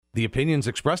The opinions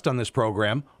expressed on this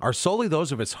program are solely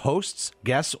those of its hosts,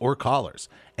 guests, or callers,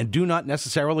 and do not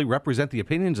necessarily represent the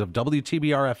opinions of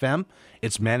WTBR-FM,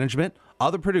 its management,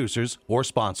 other producers, or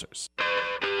sponsors.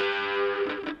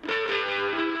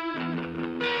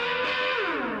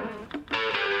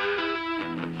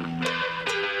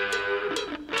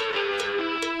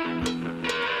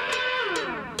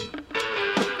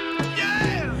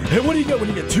 And what do you get when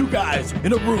you get two guys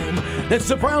in a room that's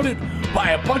surrounded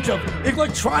by a bunch of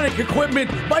electronic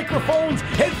equipment, microphones,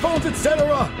 headphones,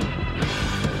 etc.?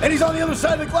 And he's on the other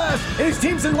side of the glass, and his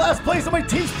team's in last place, and my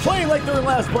team's playing like they're in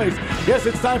last place. Yes,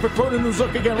 it's time for Cronin and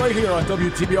Zook again right here on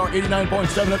WTBR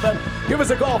 89.7 FM. Give us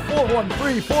a call,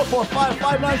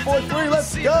 413-445-5943.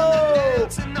 Let's go!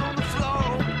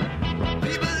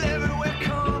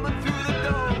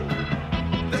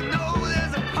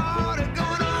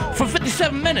 For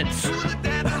 57 minutes.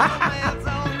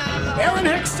 Aaron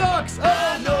Hicks sucks.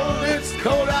 Oh, no, it's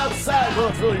cold outside. Well,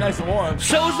 it's really nice and warm.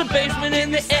 So's the basement in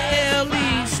the AL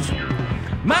East.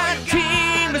 My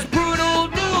team is brutal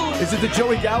news. Is it the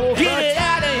Joey Gallo effect? Get it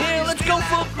out of here. Let's go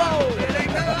football.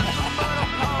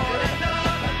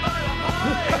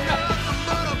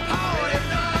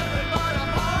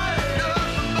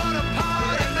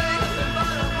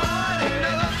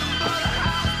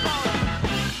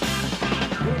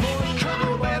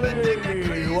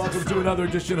 Welcome to another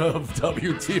edition of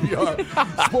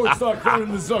WTBR Sports Talk. Cronin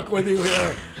and Zook with you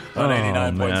here on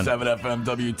 89.7 FM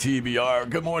WTBR.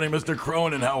 Good morning, Mr.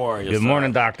 Cronin. How are you, Good sir?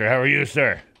 morning, Doctor. How are you,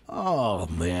 sir? Oh,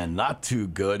 man, not too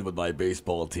good with my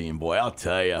baseball team, boy. I'll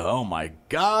tell you. Oh, my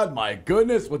God, my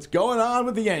goodness, what's going on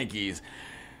with the Yankees?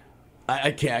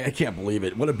 I can't believe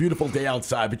it. What a beautiful day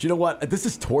outside. But you know what? This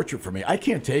is torture for me. I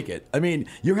can't take it. I mean,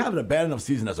 you're having a bad enough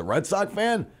season as a Red Sox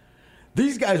fan.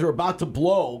 These guys are about to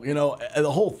blow,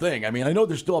 the whole thing. I mean, I know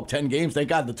they're still up 10 games. Thank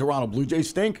God the Toronto Blue Jays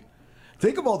stink.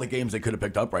 Think of all the games they could have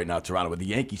picked up right now, Toronto, with the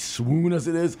Yankees swoon as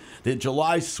it is, the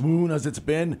July swoon as it's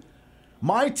been.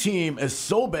 My team is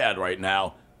so bad right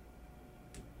now.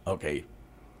 Okay,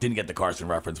 didn't get the Carson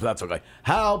reference, but that's okay.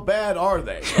 How bad are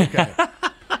they? Okay.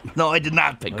 No, I did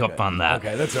not pick up on that.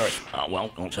 Okay, that's all right.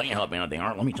 Well, I'll tell you how bad they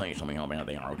are. Let me tell you something how bad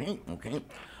they are, okay?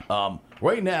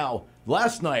 Right now,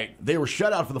 last night, they were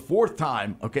shut out for the fourth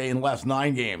time, in the last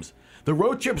 9 games. The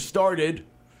road trip started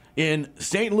in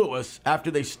St. Louis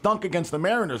after they stunk against the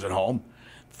Mariners at home.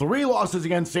 3 losses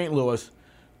against St. Louis,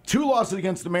 2 losses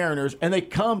against the Mariners, and they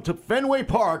come to Fenway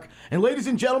Park and, ladies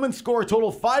and gentlemen, score a total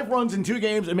of 5 runs in 2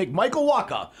 games and make Michael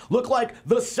Wacha look like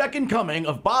the second coming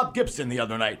of Bob Gibson the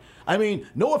other night. I mean,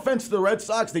 no offense to the Red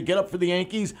Sox, they get up for the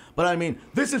Yankees, but I mean,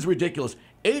 this is ridiculous.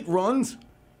 8 runs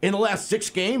in the last 6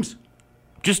 games?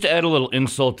 Just to add a little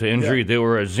insult to injury, they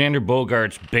were a Xander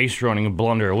Bogaerts base running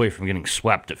blunder away from getting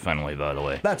swept at Fenway, by the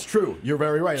way. That's true. You're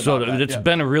very right So about that. it's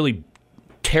been a really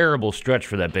terrible stretch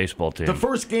for that baseball team. The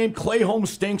first game, Clay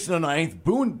Holmes stinks in the 9th.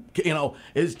 Boone,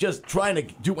 is just trying to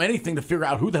do anything to figure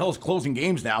out who the hell is closing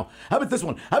games now. How about this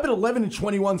one? I've been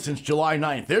 11-21 since July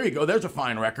 9th. There you go. There's a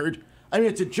fine record. I mean,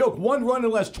 it's a joke. 1 run in the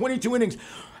last 22 innings.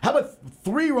 How about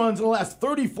 3 runs in the last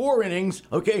 34 innings?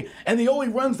 Okay, and the only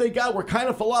runs they got were kind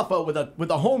of Falefa with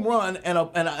a home run and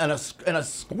a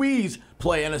squeeze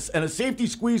play and a safety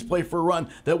squeeze play for a run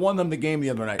that won them the game the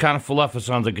other night. Kind of Falefa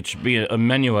sounds like it should be a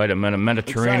menu item at a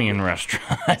Mediterranean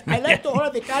restaurant. I'd like to order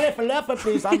the carne Falefa,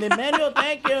 please, on the menu.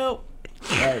 Thank you. All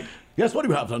right. Yes, what do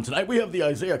we have on tonight? We have the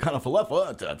Isaiah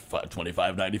Kanafalefa at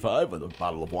 $25.95 with a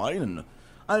bottle of wine, and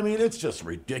I mean, it's just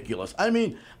ridiculous.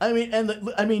 You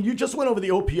just went over the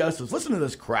OPSs. Listen to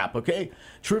this crap, okay?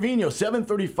 Trevino,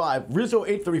 735. Rizzo,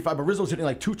 835, but Rizzo's hitting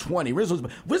like 220.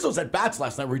 Rizzo's at bats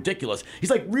last night, ridiculous. He's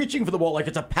like reaching for the ball like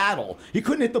it's a paddle. He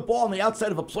couldn't hit the ball on the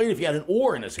outside of a plate if he had an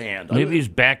oar in his hand. Maybe these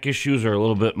back issues are a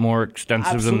little bit more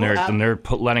extensive than they're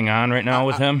letting on right now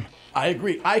with him. I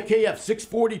agree. IKF,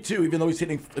 642, even though he's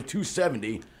hitting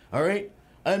 270. All right?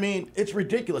 I mean, it's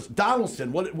ridiculous.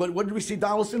 Donaldson, what did we see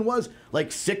Donaldson was?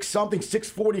 Like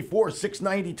 644,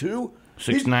 692?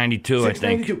 692, I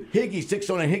think. 692. Higgy,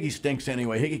 609. Higgy stinks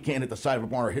anyway. Higgy can't hit the side of a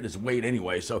barn or hit his weight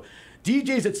anyway. So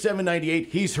DJ's at 798.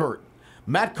 He's hurt.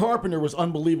 Matt Carpenter was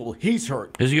unbelievable. He's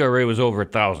hurt. His ERA was over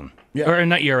 1,000. Yeah. Or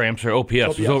not ERA, I'm sorry,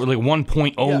 OPS. Was over like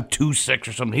 1.026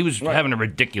 or something. He was having a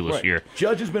ridiculous year.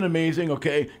 Judge has been amazing,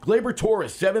 okay? Gleyber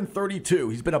Torres, 732.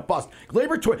 He's been a bust.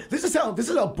 Gleyber Torres, this is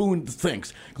how Boone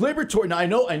thinks. Gleyber Torres, now I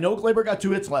know Gleyber got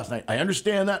 2 hits last night. I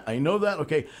understand that. I know that,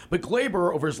 okay? But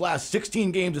Gleyber, over his last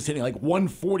 16 games, is hitting like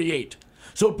 148.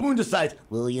 So Boone decides,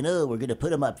 well, we're going to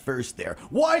put him up first there.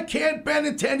 Why can't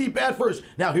Benintendi bat first?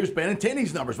 Now, here's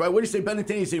Benintendi's numbers, right? What do you say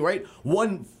Benintendi's, right?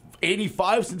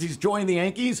 185 since he's joined the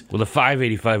Yankees? With a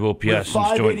 585 OPS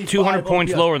since joining. 200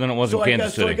 points lower than it was in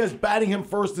Kansas City. So I guess batting him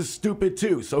first is stupid,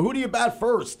 too. So who do you bat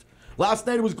first? Last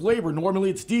night it was Glaber. Normally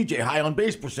it's DJ, high on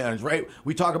base percentage, right?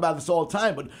 We talk about this all the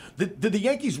time. But did the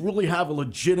Yankees really have a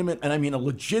legitimate, and I mean a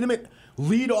legitimate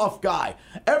leadoff guy?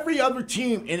 Every other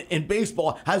team in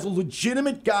baseball has a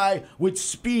legitimate guy with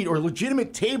speed or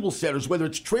legitimate table setters, whether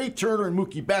it's Trey Turner and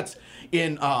Mookie Betts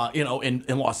in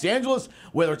Los Angeles,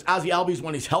 whether it's Ozzie Albies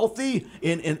when he's healthy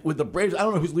with the Braves. I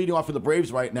don't know who's leading off for the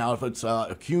Braves right now, if it's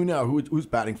Acuna or who's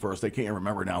batting first. I can't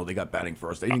remember now who they got batting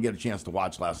first. I didn't get a chance to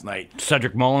watch last night.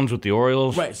 Cedric Mullins with the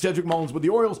Orioles. Right, Cedric Mullins with the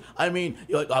Orioles. I mean,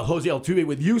 Jose Altuve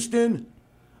with Houston.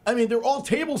 I mean, they're all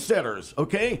table setters,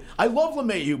 okay? I love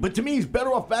LeMahieu, but to me, he's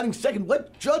better off batting second.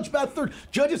 Let Judge bat third.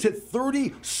 Judge has hit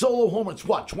 30 solo home runs.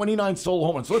 29 solo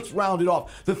home runs. So let's round it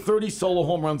off to 30 solo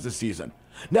home runs this season.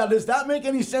 Now, does that make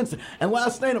any sense? And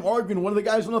last night, I'm arguing with one of the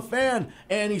guys on the fan,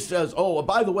 and he says,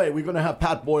 by the way, we're going to have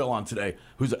Pat Boyle on today,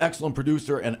 who's an excellent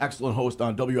producer and excellent host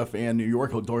on WFAN New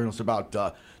York. He'll join us about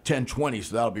 10:20,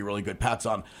 so that'll be really good. Pat's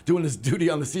on doing his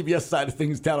duty on the CBS side of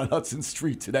things down on Hudson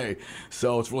Street today,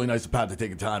 so it's really nice of Pat to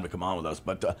take the time to come on with us.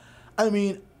 But, I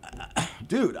mean,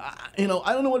 dude, I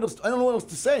don't know what else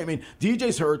to say. I mean,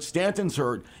 DJ's hurt, Stanton's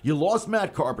hurt. You lost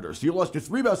Matt Carpenter, so you lost your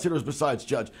three best hitters besides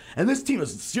Judge, and this team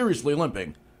is seriously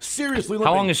limping.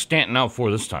 How long is Stanton out for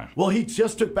this time? Well, he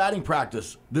just took batting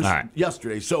practice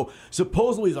yesterday, so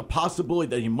supposedly there's a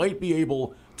possibility that he might be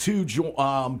able to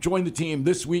join the team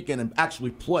this weekend and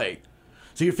actually play.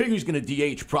 So you figure he's going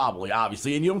to DH probably,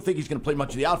 obviously, and you don't think he's going to play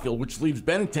much of the outfield, which leaves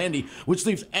Benintendi, which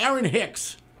leaves Aaron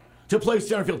Hicks to play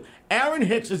center field. Aaron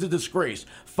Hicks is a disgrace.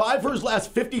 5 for his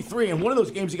last 53, and one of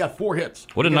those games he got 4 hits.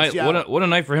 What a night! What a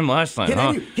night for him last night,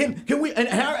 huh? Can we?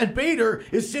 And Bader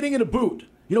is sitting in a boot.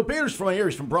 Bader's from my area.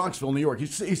 He's from Bronxville, New York.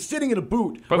 He's sitting in a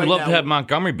boot. Probably right love now. to have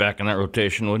Montgomery back in that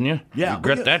rotation, wouldn't you? Yeah.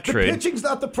 Regret that trade. The pitching's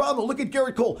not the problem. Look at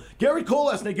Garrett Cole. Garrett Cole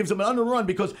last night gives him an underrun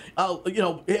because,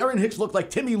 Aaron Hicks looked like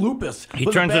Timmy Lupus for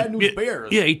the Bad News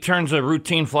Bears. Yeah, he turns a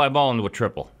routine fly ball into a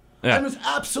triple. Yeah. That was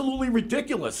absolutely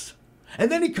ridiculous.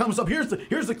 And then he comes up. Here's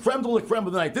the creme de la creme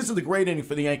of the night. This is the great inning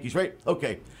for the Yankees, right?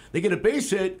 Okay. They get a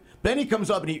base hit. Benny comes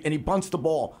up and he bunts the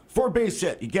ball for a base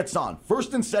hit. He gets on.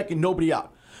 First and second, nobody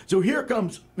out. So here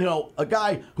comes, a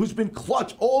guy who's been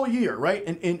clutch all year, right?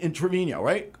 In Trevino,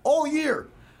 right? All year.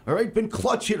 All right? Been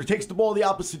clutch hitter. Takes the ball to the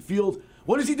opposite field.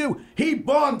 What does he do? He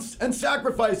bunts and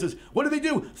sacrifices. What do they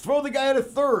do? Throw the guy at a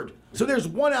third. So there's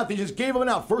one out. They just gave him an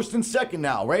out. First and second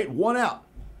now, right? One out.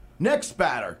 Next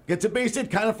batter gets a base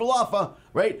hit, kind of falafa,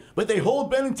 right? But they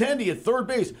hold Benintendi at third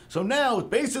base. So now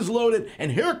bases loaded,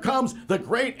 and here comes the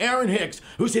great Aaron Hicks,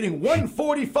 who's hitting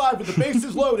 145 with the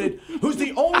bases loaded, who's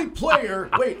the only player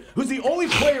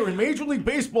in Major League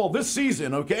Baseball this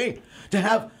season, okay, to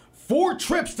have 4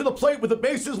 trips to the plate with the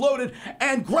bases loaded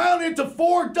and ground into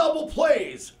 4 double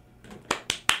plays.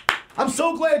 I'm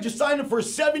so glad you signed him for a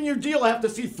 7-year deal. I have to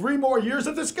see 3 more years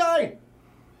of this guy.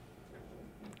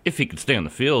 If he could stay on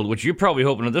the field, which you're probably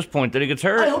hoping at this point that he gets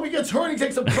hurt. I hope he gets hurt and he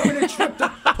takes a permanent trip to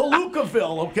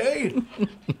Palookaville, okay?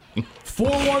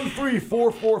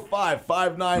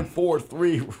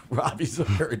 413-445-5943. Robbie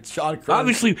Zucker and Sean Curran.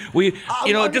 Obviously,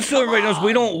 just so everybody knows,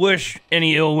 we don't wish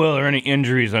any ill will or any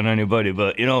injuries on anybody.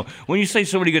 But, when you say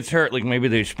somebody gets hurt, like maybe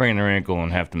they sprain their ankle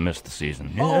and have to miss the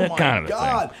season. Oh, my kind of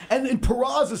God. And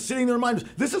Peraza is sitting there reminding us.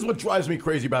 This is what drives me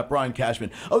crazy about Brian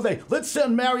Cashman. Okay, let's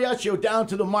send Mariachio down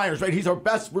to the minors, right? He's our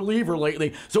best reliever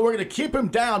lately. So we're going to keep him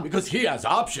down because he has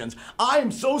options. I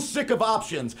am so sick of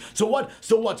options. So what?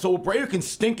 So Abreu can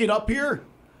stink it up here?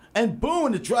 And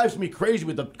Boone, it drives me crazy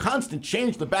with the constant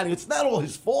change in the batting. It's not all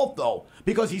his fault, though,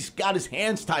 because he's got his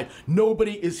hands tied.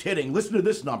 Nobody is hitting. Listen to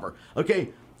this number,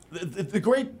 okay? The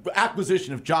great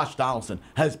acquisition of Josh Donaldson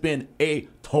has been a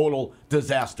total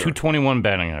disaster. 221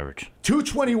 batting average.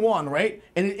 221, right?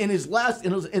 And in his last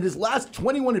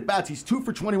 21 at bats, he's 2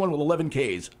 for 21 with 11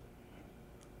 Ks.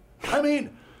 I mean,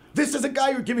 this is a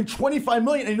guy you're giving $25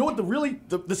 million, and you know what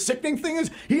the sickening thing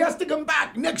is? He has to come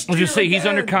back next year. I was just say again. He's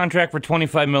under contract for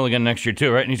 $25 million again next year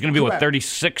too, right? And he's going to be Correct.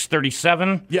 36,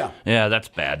 37. Yeah, that's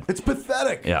bad. It's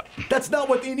pathetic. Yeah, that's not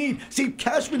what they need. See,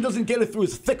 Cashman doesn't get it through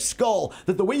his thick skull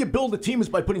that the way you build a team is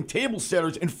by putting table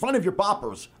setters in front of your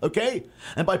boppers, okay?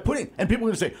 And people are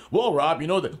going to say, "Well, Rob,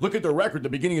 look at their record at the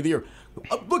beginning of the year.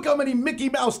 Look how many Mickey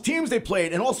Mouse teams they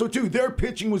played, and also too, their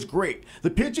pitching was great. The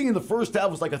pitching in the first half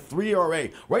was like a 3 ERA.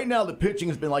 Right now, the pitching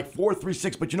has been like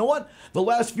 4.36. But you know what? The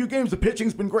last few games, the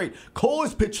pitching's been great. Cole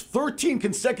has pitched 13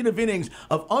 consecutive innings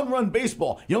of unrun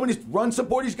baseball. You know how many run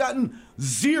support he's gotten?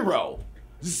 0.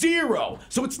 Zero.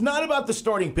 So it's not about the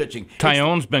starting pitching.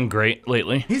 Tyone's been great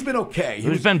lately. He's been okay.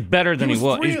 He's been better than he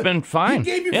was. He's been fine.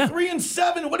 He gave you 3 and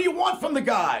 7. What do you want from the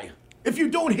guy? If you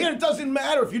don't hit, it doesn't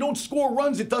matter. If you don't score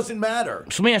runs, it doesn't matter.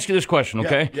 So let me ask you this question,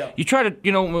 okay? Yeah. You try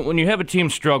to, when you have a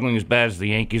team struggling as bad as the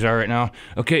Yankees are right now,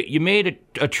 okay, you made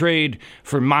a trade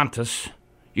for Montes.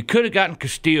 You could have gotten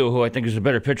Castillo, who I think is a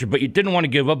better pitcher, but you didn't want to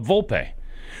give up Volpe.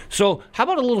 So how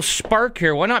about a little spark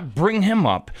here? Why not bring him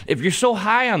up? If you're so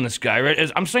high on this guy,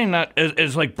 right? I'm saying that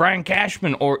as like Brian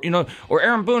Cashman or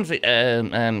Aaron Boone say,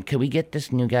 can we get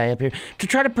this new guy up here to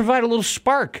try to provide a little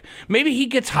spark? Maybe he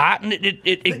gets hot and it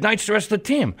ignites the rest of the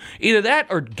team. Either that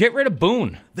or get rid of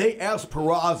Boone. They asked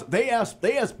Peraza. They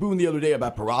asked Boone the other day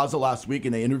about Peraza last week,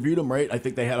 and they interviewed him. Right? I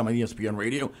think they had him on ESPN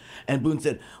Radio, and Boone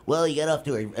said, "Well, he got off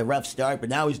to a rough start, but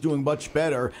now he's doing much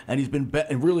better, and he's been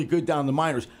really good down the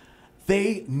minors."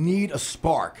 They need a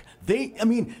spark. The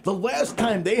last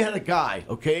time they had a guy,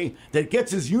 okay, that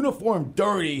gets his uniform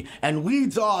dirty and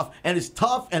leads off and is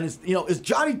tough and is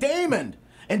Johnny Damon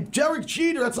and Derek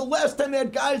Jeter. That's the last time they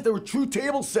had guys that were true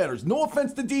table setters. No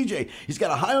offense to DJ. He's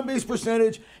got a high on base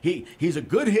percentage. He's a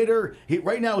good hitter.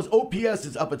 Right now his OPS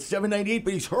is up at 798,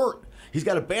 but he's hurt. He's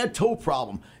got a bad toe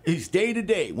problem. He's day to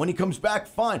day. When he comes back,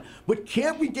 fine. But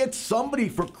can't we get somebody,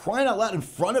 for crying out loud, in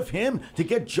front of him to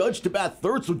get Judge to bat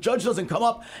third so Judge doesn't come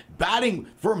up batting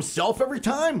for himself every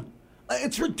time?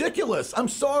 It's ridiculous. I'm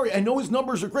sorry. I know his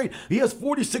numbers are great. He has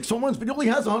 46 home runs, but he only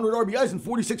has 100 RBIs and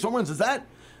 46 home runs. Does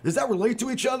that relate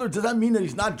to each other? Does that mean that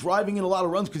he's not driving in a lot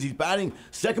of runs because he's batting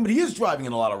second? But he is driving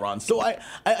in a lot of runs. So I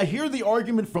hear the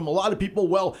argument from a lot of people,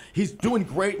 well, he's doing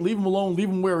great. Leave him alone. Leave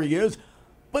him where he is.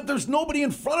 But there's nobody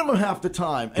in front of him half the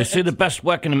time. They say the best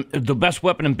weapon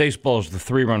in baseball is the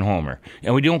 3-run homer.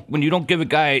 And when you don't give a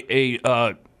guy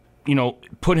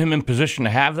put him in position to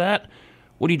have that,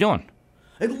 what are you doing?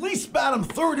 At least bat him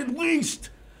third, at least.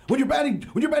 When you're batting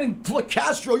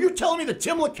LeCastro, you're telling me that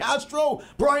Tim LeCastro,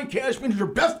 Brian Cashman is your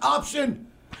best option?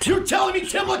 You're telling me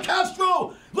Tim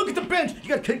LeCastro? Look at the bench. You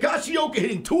got Higashioka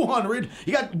hitting 200.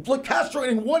 You got LeCastro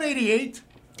hitting 188.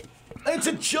 It's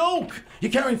a joke.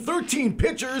 You're carrying 13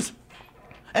 pitchers.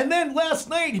 And then last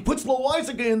night, he puts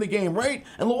Loizaga in the game, right?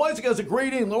 And Loizaga has a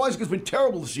great inning. Loizaga has been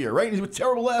terrible this year, right? And he was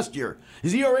terrible last year.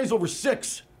 His ERA is over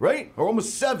 6, right? Or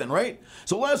almost 7, right?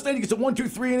 So last night, he gets a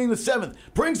 1-2-3 inning in the 7th.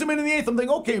 Brings him in the 8th. I'm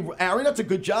thinking, okay, Aaron, that's a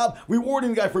good job.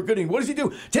 Rewarding the guy for a good inning. What does he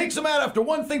do? Takes him out after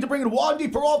one thing to bring in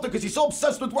Wandy Peralta because he's so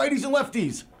obsessed with righties and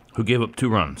lefties. Who gave up 2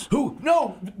 runs? Who?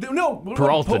 No.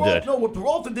 Peralta did. No, what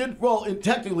Peralta did, well,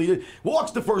 technically,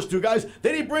 walks the first 2 guys.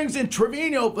 Then he brings in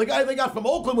Trevino, the guy they got from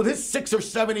Oakland with his 6 or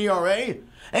 7 ERA.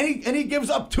 And he gives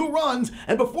up 2 runs.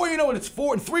 And before you know it, it's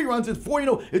 4 and 3 runs. And before you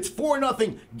know, it's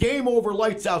 4-0. Game over,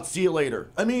 lights out, see you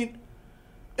later. I mean,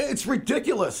 it's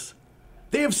ridiculous.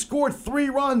 They have scored 3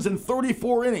 runs in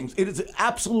 34 innings. It is an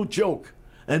absolute joke.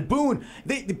 And Boone,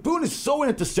 Boone is so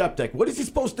antiseptic. What is he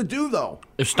supposed to do, though?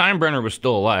 If Steinbrenner was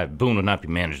still alive, Boone would not be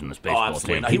managing this baseball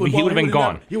team. He would have been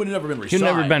gone. He would have never been resigned. He would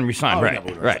have never been resigned,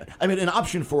 right. I mean, an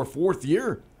option for a 4th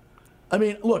year. I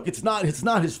mean, look, it's not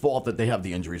his fault that they have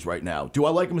the injuries right now. Do I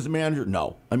like him as a manager?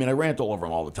 No. I mean, I rant all over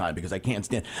him all the time because I can't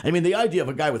stand. I mean, the idea of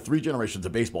a guy with 3 generations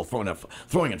of baseball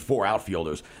throwing in 4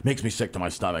 outfielders makes me sick to my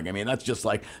stomach. I mean, that's just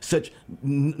like such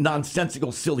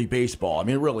nonsensical, silly baseball. I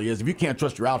mean, it really is. If you can't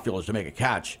trust your outfielders to make a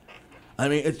catch, I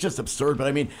mean, it's just absurd. But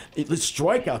I mean, the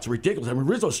strikeouts are ridiculous. I mean,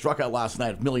 Rizzo struck out last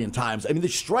night a million times. I mean, they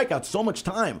strike out so much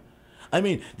time. I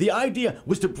mean, the idea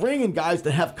was to bring in guys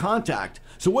that have contact.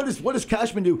 So what does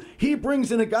Cashman do? He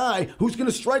brings in a guy who's going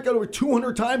to strike out over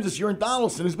 200 times this year in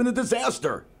Donaldson, who's been a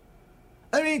disaster.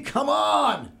 I mean, come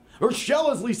on.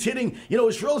 Urshela's at least hitting,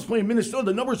 Urshela's playing Minnesota.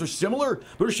 The numbers are similar,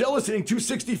 but Urshela's hitting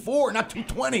 264, not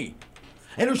 220.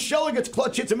 And Urshela gets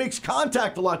clutch hits and makes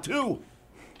contact a lot, too.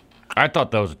 I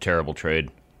thought that was a terrible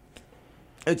trade.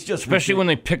 It's just especially when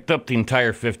they picked up the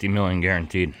entire $50 million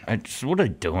guaranteed. What are they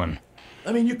doing?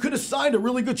 I mean, you could have signed a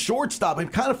really good shortstop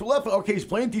and kind of for left. Okay, he's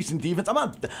playing decent defense.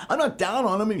 I'm not down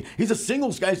on him. I mean, he's a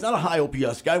singles guy. He's not a high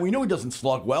OPS guy. We know he doesn't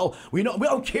slug well. We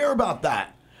don't care about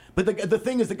that. But the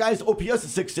thing is, the guy's OPS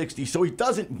is 660, so he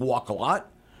doesn't walk a lot.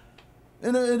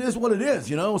 And it is what it is,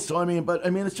 So I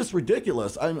mean, it's just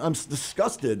ridiculous. I'm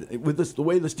disgusted with the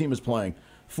way this team is playing.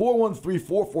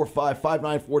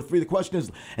 4-1-3-4-4-5-5-9-4-3. The question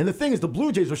is, and the thing is, the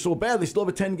Blue Jays are so bad they still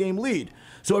have a 10-game lead.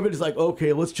 So everybody's like,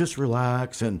 okay, let's just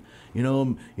relax, and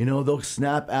they'll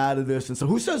snap out of this. And so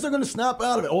who says they're going to snap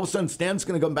out of it? All of a sudden, Stanton's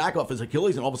going to come back off his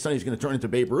Achilles, and all of a sudden he's going to turn into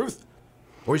Babe Ruth,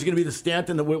 or he's going to be the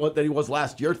Stanton that he was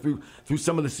last year through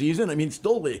some of the season. I mean,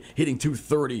 still hitting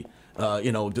 230,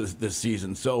 this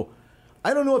season. So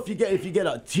I don't know if you get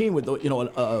a team with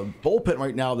a bullpen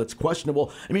right now that's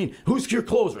questionable. I mean, who's your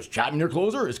closer? Is Chapman your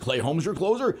closer? Is Clay Holmes your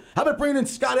closer? How about bringing in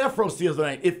Scott Efros the other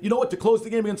night? If you know what, to close the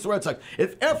game against the Red Sox,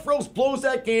 if Efros blows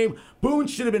that game, Boone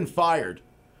should have been fired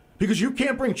because you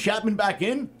can't bring Chapman back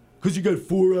in because you got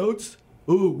 4 outs.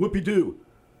 Oh, whoopie-doo.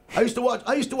 I used to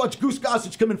watch Goose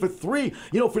Gossage come in for 3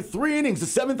 innings, the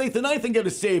 7th, 8th, and 9th, and get a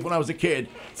save when I was a kid,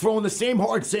 throwing the same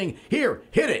hard, saying, "Here,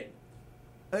 hit it."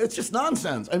 It's just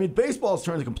nonsense. I mean, baseball's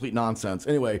turned to complete nonsense.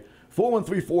 Anyway,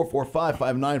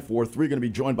 413-445-5943. Going to be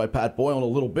joined by Pat Boyle in a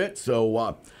little bit.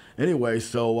 So,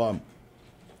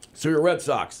 so your Red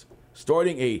Sox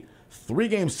starting a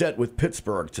 3-game set with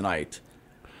Pittsburgh tonight.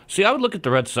 See, I would look at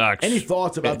the Red Sox. Any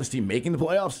thoughts about this team making the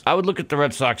playoffs? I would look at the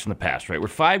Red Sox in the past, right? We're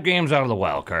 5 games out of the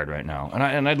wild card right now.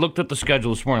 And I looked at the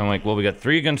schedule this morning. I'm like, well, we got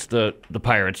 3 against the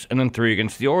Pirates and then 3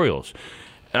 against the Orioles.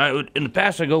 In the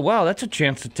past, I go, wow, that's a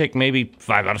chance to take maybe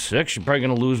 5 out of 6. You're probably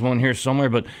going to lose one here somewhere,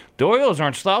 but the Orioles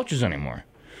aren't slouches anymore.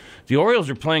 The Orioles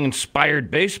are playing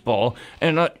inspired baseball,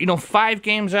 and 5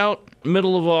 games out,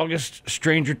 middle of August,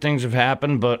 stranger things have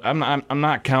happened, but I'm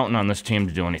not counting on this team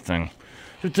to do anything.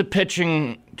 The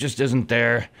pitching just isn't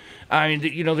there. I mean,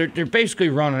 they're basically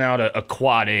running out a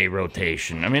quad A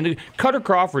rotation. I mean, Cutter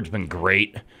Crawford's been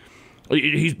great.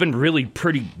 He's been really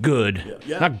pretty good.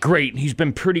 Yeah. Not great. He's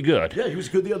been pretty good. Yeah, he was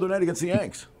good the other night against the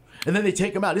Yanks. And then they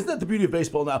take him out. Isn't that the beauty of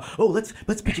baseball now? Oh, let's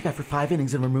pitch a guy for 5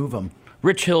 innings and remove him.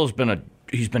 Rich Hill's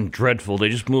he's been dreadful. They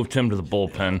just moved him to the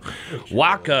bullpen.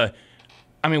 Waka,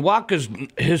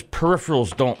 his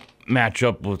peripherals don't match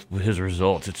up with his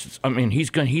results.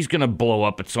 He's gonna blow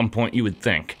up at some point, you would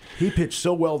think. He pitched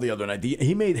so well the other night.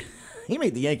 He made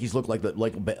the Yankees look like a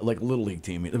little league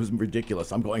team. It was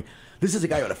ridiculous. I'm going, this is a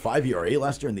guy who had a 5 ERA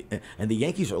last year, and the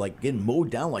Yankees are like getting mowed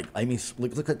down.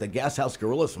 Look like the Gas House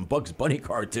Gorillas from Bugs Bunny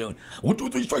cartoon. 1, 2,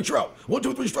 3 strikes, you're out. 1,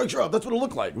 2, 3 strikes, you're out. That's what it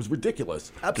looked like. It was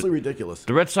ridiculous. Absolutely ridiculous.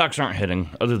 The Red Sox aren't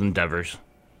hitting, other than Devers.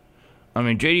 I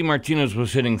mean, J.D. Martinez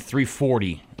was hitting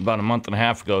 .340 about a month and a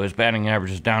half ago. His batting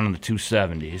average is down in the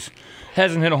 270s.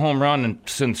 Hasn't hit a home run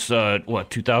since,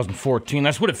 2014.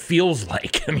 That's what it feels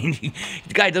like. I mean,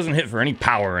 the guy doesn't hit for any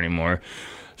power anymore.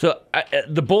 So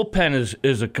the bullpen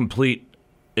is a complete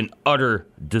and utter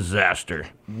disaster.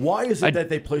 Why is it that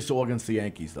they play so well against the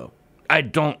Yankees, though? I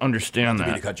don't understand that.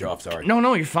 I didn't cut you off, sorry.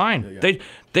 No, you're fine. Yeah.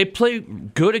 They play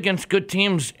good against good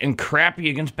teams and crappy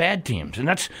against bad teams, and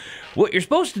that's what you're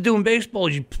supposed to do in baseball.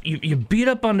 Is you beat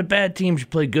up on the bad teams, you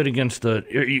play good against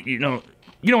you know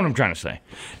what I'm trying to say.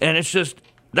 And it's just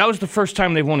that was the first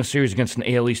time they've won a series against an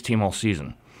AL East team all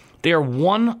season. They are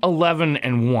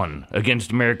 1-11-1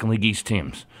 against American League East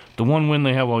teams. The one win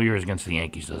they have all year is against the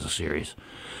Yankees as a series.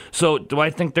 So do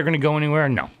I think they're going to go anywhere?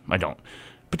 No, I don't.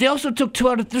 But they also took 2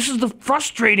 out of... This is the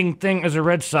frustrating thing as a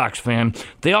Red Sox fan.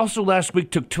 They also last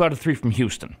week took 2 out of 3 from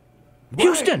Houston.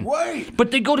 Houston! Right.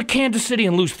 But they go to Kansas City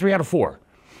and lose 3 out of 4.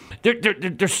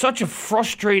 They're such a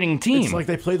frustrating team. It's like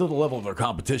they play to the level of their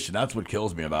competition. That's what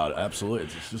kills me about it. Absolutely.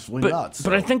 It's just really nuts.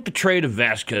 But I think the trade of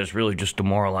Vasquez really just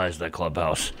demoralized that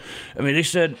clubhouse. I mean, they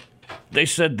said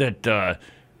that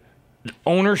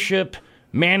ownership,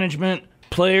 management,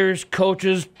 players,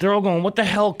 coaches, they're all going, what the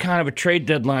hell kind of a trade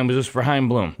deadline was this for Chaim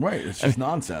Bloom? Right, it's just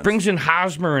nonsense. Brings in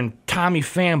Hosmer and Tommy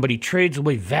Pham, but he trades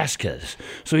away Vasquez.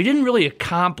 So he didn't really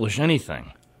accomplish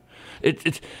anything.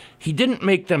 He didn't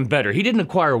make them better. He didn't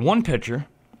acquire one pitcher.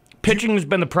 Pitching has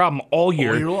been the problem all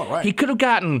year. All year long, right. He could have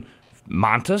gotten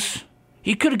Montas.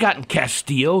 He could have gotten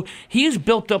Castillo. He has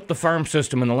built up the farm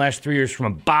system in the last 3 years from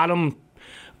a bottom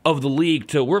of the league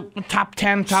to we're top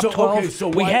 10, top 12.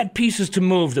 Okay, we had pieces to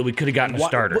move that we could have gotten a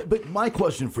starter. But my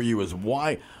question for you is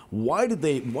why did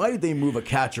they move a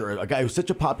catcher, a guy who's such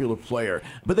a popular player?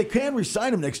 But they can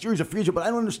re-sign him next year. He's a free agent, but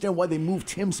I don't understand why they moved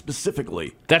him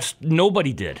specifically.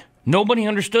 Nobody did. Nobody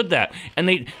understood that. And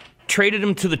they traded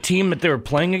him to the team that they were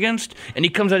playing against, and he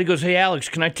comes out and he goes, hey, Alex,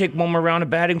 can I take one more round of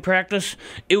batting practice?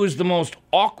 It was the most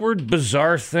awkward,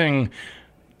 bizarre thing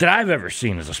that I've ever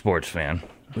seen as a sports fan.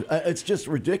 It's just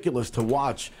ridiculous to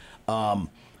watch,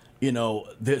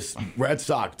 this Red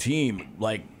Sox team.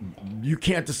 Like, you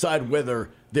can't decide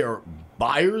whether they're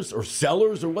buyers or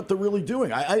sellers or what they're really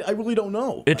doing. I really don't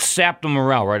know. It sapped the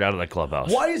morale right out of that clubhouse.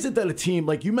 Why is it that a team,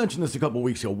 like you mentioned this a couple of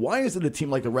weeks ago, why is it a team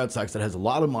like the Red Sox that has a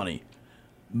lot of money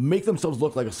make themselves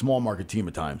look like a small market team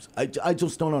at times? I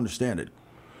just don't understand it.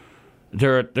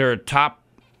 They're a top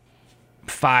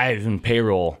 5 in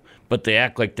payroll, but they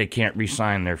act like they can't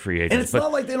re-sign their free agents. And it's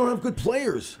not like they don't have good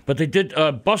players. But they did.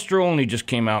 Buster Olney just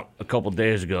came out a couple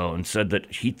days ago and said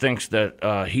that he thinks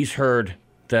that he's heard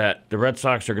that the Red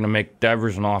Sox are going to make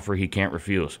Devers an offer he can't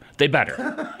refuse. They better.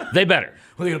 They better.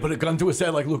 Well, they're going to put a gun to his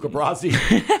head like Luca Brasi.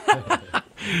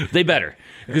 They better.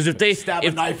 Because if they Stab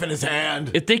a knife in his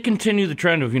hand. if they continue the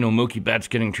trend of, Mookie Betts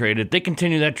getting traded, if they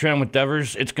continue that trend with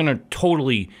Devers, it's going to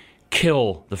totally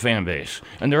kill the fan base.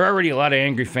 And there are already a lot of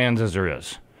angry fans as there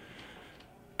is.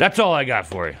 That's all I got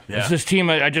for you. Yeah. It's this team.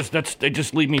 They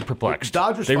just leave me perplexed.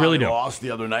 Dodgers they really finally do. lost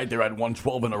the other night. They had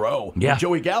 112 in a row. Yeah.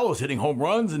 Joey Gallo's hitting home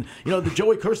runs, and the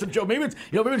Joey curse of Joe. Maybe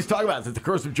he's talking about it's the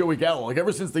curse of Joey Gallo. Like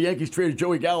ever since the Yankees traded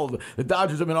Joey Gallo, the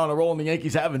Dodgers have been on a roll, and the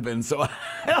Yankees haven't been. So I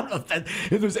don't know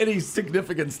if there's any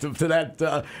significance to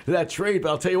that trade. But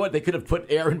I'll tell you what, they could have put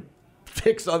Aaron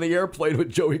Hicks on the airplane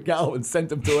with Joey Gallo and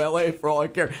sent him to L.A. for all I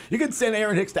care. You could send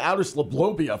Aaron Hicks to outer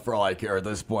Sloblobia for all I care at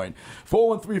this point.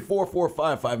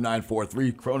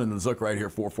 413-445-5943. Cronin and Zook right here,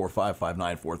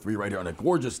 445-5943, right here on a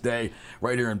gorgeous day,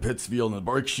 right here in Pittsfield and the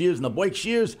Berkshires.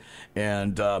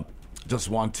 And just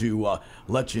want to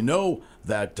let you know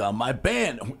that my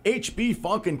band, HB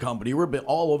Funkin' Company, we're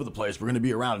all over the place. We're going to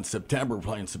be around in September. We're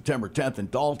playing September 10th in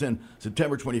Dalton,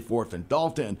 September 24th in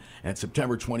Dalton, and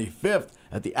September 25th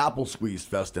at the Apple Squeeze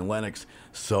Fest in Lenox.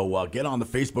 So get on the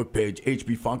Facebook page,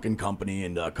 HB Funkin' Company,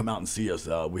 and come out and see us.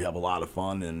 We have a lot of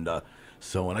fun. And I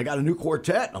got a new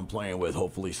quartet I'm playing with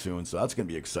hopefully soon. So that's going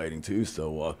to be exciting too.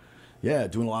 So,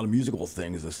 doing a lot of musical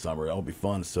things this summer. That'll be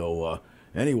fun. So,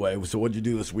 anyway, so what'd you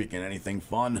do this weekend? Anything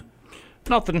fun?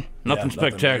 Nothing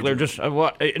spectacular. Nothing Just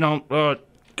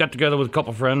got together with a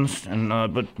couple friends, and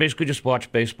but basically just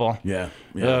watch baseball. Yeah.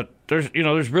 There's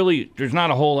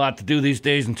not a whole lot to do these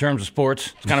days in terms of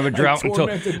sports. It's kind of a drought until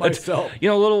myself.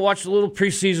 Watch a little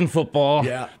preseason football.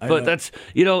 Yeah, I but know. that's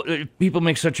people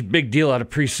make such a big deal out of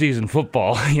preseason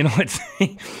football.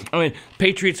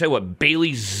 Patriots had what,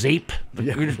 Bailey Zappe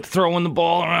throwing the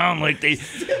ball around like they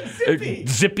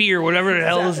Zippy or whatever the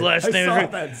hell his last name is. I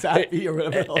saw that Zappy or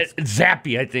whatever else.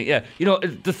 Zappy, I think. Yeah.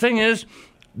 The thing is,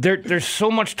 there's so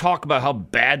much talk about how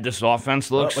bad this offense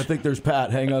looks. I think there's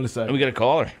Pat. Hang on a second. We got a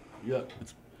caller. Yeah.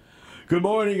 Good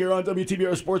morning. You're on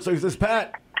WTBR Sports. Is this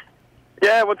Pat?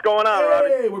 Yeah, what's going on, Robbie?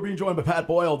 Hey, we're being joined by Pat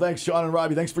Boyle. Thanks, Sean and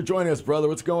Robbie. Thanks for joining us, brother.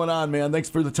 What's going on, man?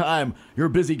 Thanks for the time. You're a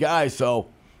busy guy, so.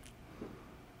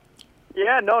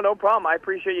 Yeah, no problem. I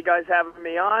appreciate you guys having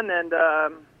me on, and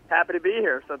happy to be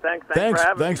here. So thanks for having me.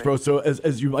 Thanks, bro. So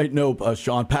as you might know,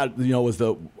 Sean, Pat, was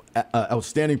the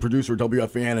outstanding producer at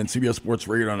WFAN and CBS Sports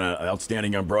Radio, and an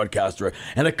outstanding young broadcaster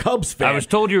and a Cubs fan. I was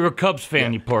told you were a Cubs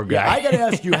fan, you poor guy. Yeah, I got to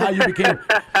ask you how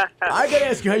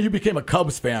you became. A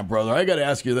Cubs fan, brother. I got to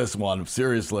ask you this one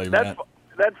seriously, man.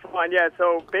 That's fine. Yeah.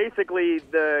 So basically,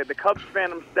 the Cubs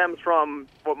fandom stems from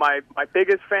what my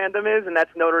biggest fandom is, and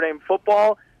that's Notre Dame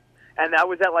football. And that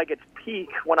was at like its peak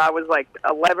when I was like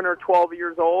 11 or 12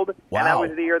 years old. Wow. And that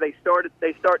was the year they start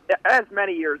as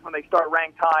many years when they start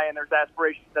ranked high and there's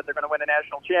aspirations that they're going to win a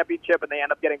national championship, and they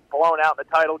end up getting blown out in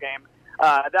the title game.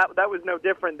 That was no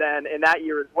different than in that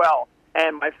year as well.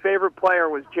 And my favorite player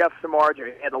was Jeff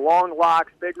Samardzija. He had the long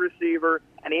locks, big receiver,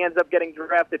 and he ends up getting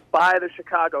drafted by the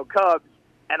Chicago Cubs.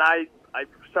 And I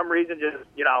for some reason just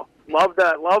loved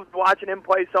watching him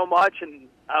play so much, and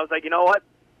I was like, you know what?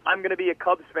 I'm going to be a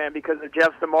Cubs fan because of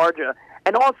Jeff Samardzija.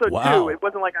 And also, too, it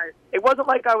wasn't like I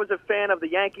was a fan of the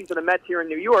Yankees or the Mets here in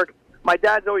New York. My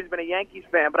dad's always been a Yankees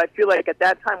fan, but I feel like at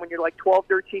that time when you're like 12,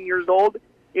 13 years old,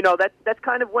 that's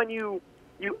kind of when you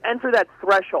enter that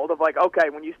threshold of like, okay,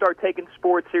 when you start taking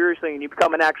sports seriously and you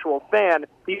become an actual fan,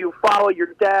 do you follow your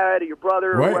dad or your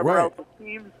brother or whoever else's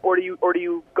team, or do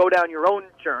you go down your own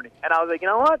journey? And I was like, you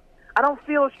know what? I don't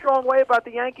feel a strong way about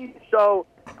the Yankees, so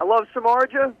I love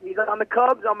Samardzija. He's on the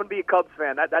Cubs. I'm going to be a Cubs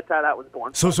fan. That's how that was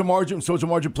born. So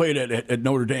Samardzija played at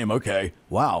Notre Dame. Okay.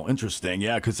 Wow. Interesting.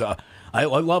 Yeah, because I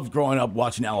loved growing up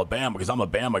watching Alabama because I'm a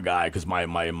Bama guy because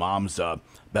my mom's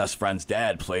best friend's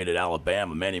dad played at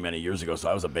Alabama many, many years ago. So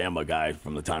I was a Bama guy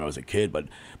from the time I was a kid. But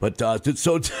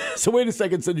so wait a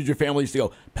second. So did your family used to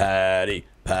go, Patty,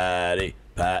 Pat?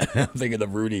 I'm thinking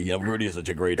of Rudy. Yeah, Rudy is such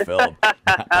a great film.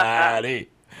 Patty.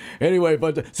 Anyway,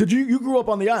 but so you grew up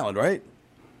on the island, right?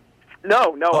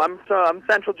 No, I'm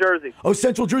Central Jersey. Oh,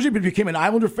 Central Jersey, but you became an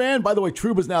Islander fan? By the way,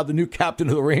 Trouba's now the new captain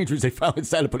of the Rangers. They finally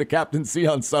decided to put a captaincy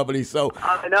on somebody. So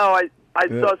I know. I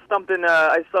saw something.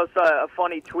 I saw a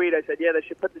funny tweet. I said, yeah, they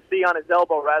should put the C on his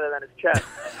elbow rather than his chest.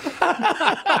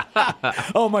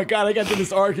 Oh, my God. I got into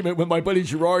this argument with my buddy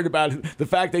Gerard about the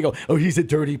fact they go, oh, he's a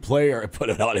dirty player. I put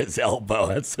it on his elbow.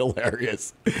 That's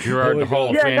hilarious. Gerard, the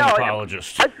Hall of Fame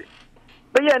apologist.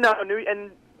 But yeah, no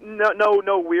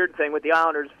weird thing with the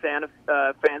Islanders fandom.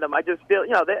 I just feel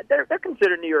they're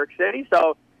considered New York City.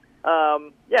 So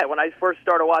when I first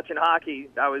started watching hockey,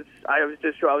 I was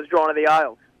drawn to the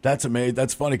Isles. That's amazing.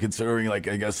 That's funny considering, like,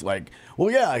 I guess, like,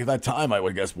 well, yeah, at that time, I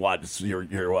would guess what you're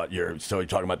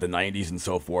talking about the '90s and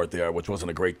so forth there, which wasn't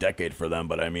a great decade for them.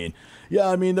 But I mean, yeah,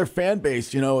 I mean their fan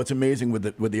base, it's amazing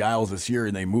with the Isles this year,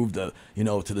 and they moved to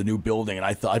the new building, and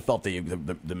I felt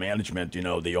the management,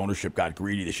 the ownership got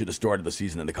greedy. They should have started the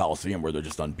season in the Coliseum where they're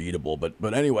just unbeatable.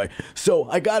 But anyway, so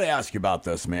I got to ask you about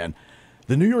this, man.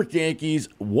 The New York Yankees,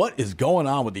 what is going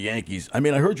on with the Yankees? I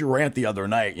mean, I heard you rant the other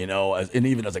night, and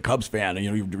even as a Cubs fan,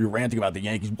 you're ranting about the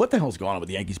Yankees. What the hell's going on with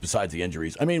the Yankees besides the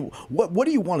injuries? I mean, what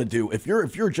do you want to do? If you're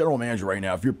a general manager right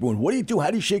now, if you're Boone, what do you do?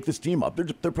 How do you shake this team up?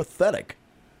 They're pathetic.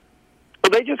 Well,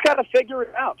 they just got to figure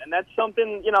it out, and that's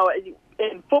something,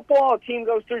 in football, a team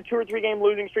goes through 2 or 3 game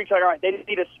losing streaks. Like, all right, they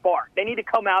need a spark. They need to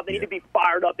come out. They need to be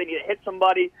fired up. They need to hit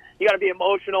somebody. You got to be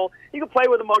emotional. You can play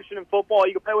with emotion in football.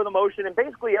 You can play with emotion in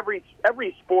basically every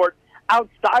sport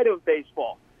outside of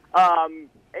baseball.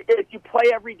 If you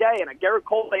play every day, and Garrett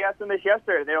Cole, they asked him this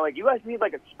yesterday. They're like, "You guys need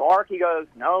like a spark?" He goes,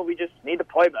 "No, we just need to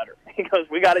play better." He goes,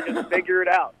 "We got to just figure it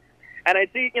out." And I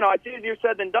see, it's easier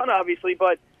said than done, obviously,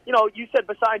 but. You said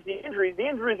besides the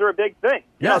injuries are a big thing.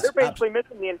 Yes, they're basically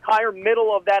missing the entire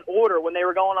middle of that order when they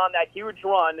were going on that huge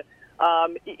run.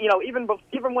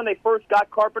 Even when they first got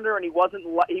Carpenter, and he was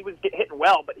hitting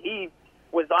well, but he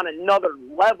was on another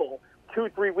level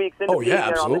 2-3 weeks into being there.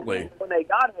 Absolutely. When they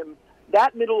got him,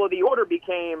 that middle of the order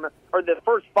the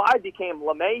first 5 became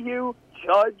LeMahieu,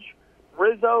 Judge,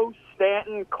 Rizzo,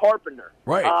 Stanton, Carpenter.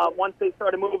 Right. Once they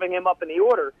started moving him up in the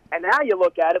order. And now you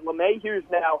look at it, LeMahieu's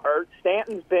now hurt,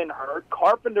 Stanton's been hurt,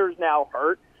 Carpenter's now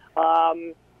hurt.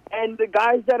 And the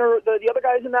guys that are the other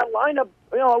guys in that lineup,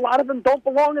 a lot of them don't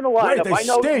belong in the lineup. Right, they I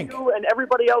know stink. you and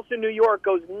everybody else in New York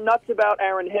goes nuts about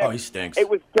Aaron Hicks. Oh, he stinks. It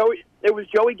was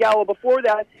Joey Gallo before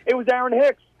that. It was Aaron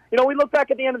Hicks. We look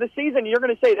back at the end of the season, and you're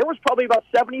going to say there was probably about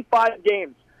 75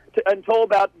 games until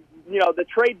about the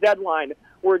trade deadline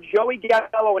where Joey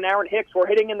Gallo and Aaron Hicks were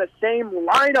hitting in the same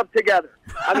lineup together.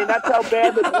 I mean, that's how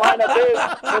bad this lineup is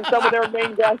when some of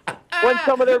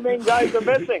their main guys are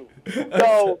missing.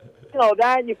 So,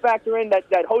 that you factor in that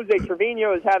Jose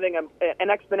Trevino is having an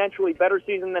exponentially better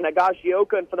season than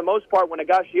Higashioka, and for the most part, when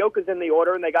Higashioka's in the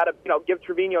order and they got to give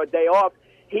Trevino a day off,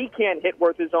 he can't hit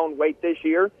worth his own weight this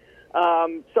year.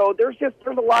 So there's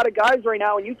a lot of guys right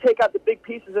now, and you take out the big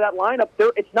pieces of that lineup,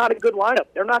 it's not a good lineup.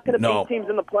 They're not going to beat teams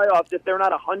in the playoffs if they're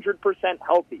not 100%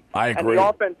 healthy. I agree. And the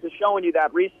offense is showing you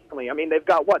that recently. I mean, they've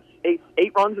got, 8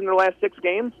 runs in their last 6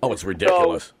 games? Oh, it's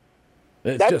ridiculous. So,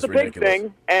 it's that's just the big ridiculous.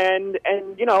 thing, and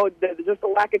just a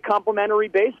lack of complementary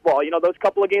baseball. Those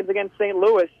couple of games against St.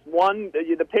 Louis,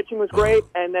 the pitching was great,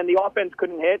 and then the offense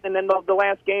couldn't hit, and then the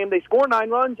last game they score 9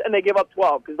 runs and they give up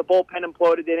 12 because the bullpen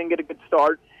imploded. They didn't get a good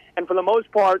start, and for the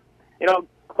most part,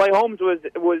 Clay Holmes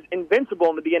was invincible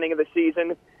in the beginning of the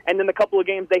season, and then the couple of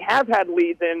games they have had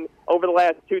leads in over the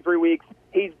last 2-3 weeks,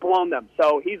 he's blown them.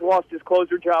 So he's lost his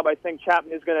closer job. I think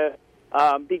Chapman is going to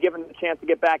be given the chance to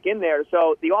get back in there.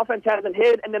 So the offense hasn't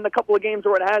hit, and then the couple of games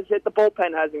where it has hit, the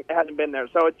bullpen hasn't been there.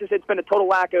 So it's been a total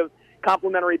lack of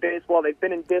complementary baseball. They've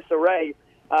been in disarray.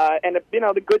 And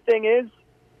the good thing is,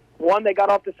 one, they got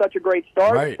off to such a great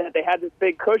start that they had this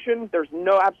big cushion. There's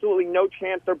absolutely no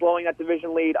chance they're blowing that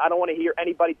division lead. I don't want to hear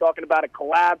anybody talking about a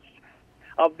collapse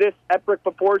of this epic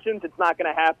proportions. It's not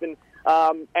going to happen.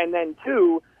 And then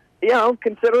 2,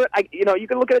 consider it. You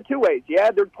can look at it 2 ways.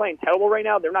 Yeah, they're playing terrible right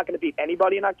now. They're not going to beat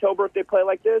anybody in October if they play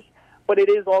like this. But it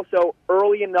is also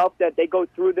early enough that they go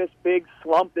through this big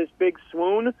slump, this big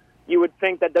swoon. You would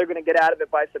think that they're going to get out of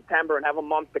it by September and have a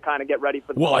month to kind of get ready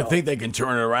for the playoffs. I think they can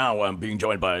turn it around. I'm being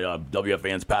joined by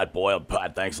WFAN's Pat Boyle.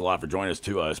 Pat, thanks a lot for joining us,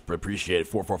 too. I appreciate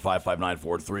it.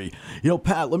 445-5943.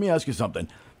 Pat, let me ask you something.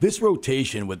 This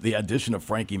rotation with the addition of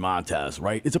Frankie Montas,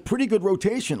 right? It's a pretty good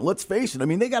rotation. Let's face it. I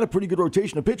mean, they got a pretty good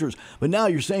rotation of pitchers. But now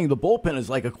you're saying the bullpen is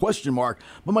like a question mark.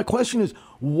 But my question is,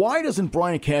 why doesn't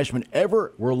Brian Cashman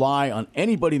ever rely on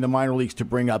anybody in the minor leagues to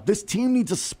bring up? This team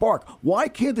needs a spark. Why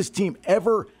can't this team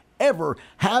ever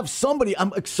have somebody?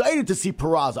 I'm excited to see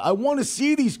Peraza. I want to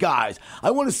see these guys. I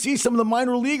want to see some of the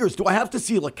minor leaguers. Do I have to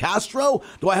see LeCastro?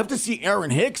 Do I have to see Aaron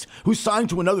Hicks, who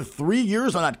signed to another 3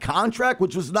 years on that contract,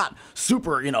 which was not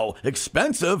super,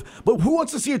 expensive? But who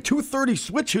wants to see a 230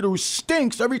 switch hitter who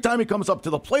stinks every time he comes up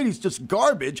to the plate? He's just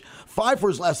garbage. 5 for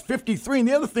his last 53. And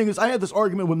the other thing is, I had this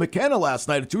argument with McKenna last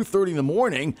night at 2:30 in the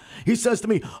morning. He says to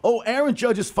me, Aaron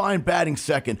Judge is fine batting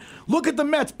second. Look at the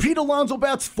Mets. Pete Alonso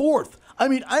bats fourth. I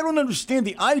mean, I don't understand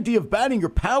the idea of batting your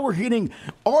power-hitting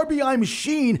RBI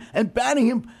machine and batting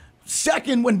him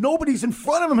second when nobody's in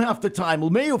front of him half the time.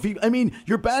 LeMahieu,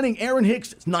 you're batting Aaron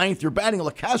Hicks ninth, you're batting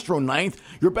LeCastro ninth,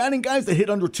 you're batting guys that hit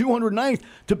under 200 ninth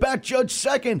to back Judge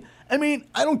second. I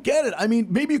don't get it.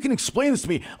 Maybe you can explain this to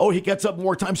me. Oh, he gets up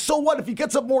more times. So what if he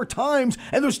gets up more times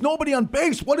and there's nobody on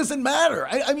base? What does it matter?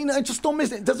 I just don't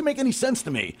miss it. It doesn't make any sense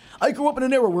to me. I grew up in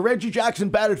an era where Reggie Jackson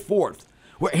batted fourth,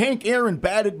 where Hank Aaron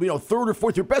batted, third or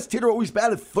fourth. Your best hitter always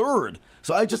batted third.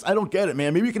 So I don't get it,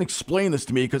 man. Maybe you can explain this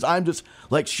to me because I'm just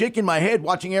like shaking my head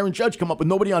watching Aaron Judge come up with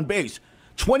nobody on base.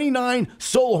 29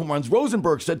 solo home runs.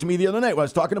 Rosenberg said to me the other night when I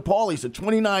was talking to Paul, he said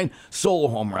 29 solo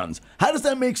home runs. How does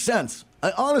that make sense?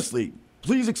 Honestly,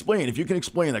 please explain. If you can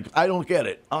explain that, I don't get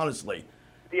it, honestly.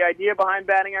 The idea behind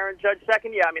batting Aaron Judge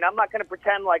second, I'm not going to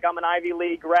pretend like I'm an Ivy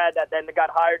League grad that then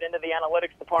got hired into the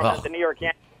analytics department at the New York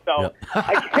Yankees. So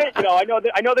I can't, I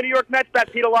know the New York Mets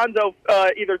bat Pete Alonso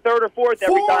either third or fourth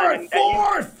every time.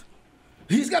 Fourth!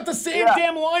 He's got the same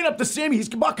damn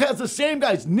lineup, Buck has the same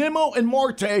guys, Nimmo and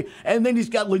Marte, and then he's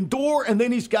got Lindor, and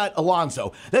then he's got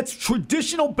Alonso. That's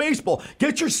traditional baseball.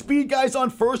 Get your speed guys on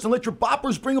first and let your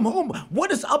boppers bring them home.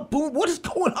 What is up, Boone? What is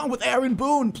going on with Aaron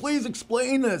Boone? Please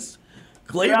explain this.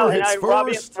 Gleyber hits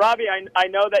first. Robbie, I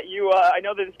know that I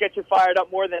know that this gets you fired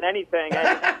up more than anything.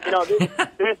 And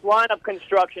this lineup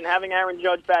construction, having Aaron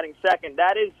Judge batting second,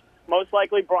 that is most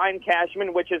likely Brian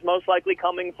Cashman, which is most likely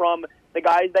coming from the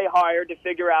guys they hired to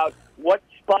figure out what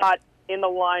spot in the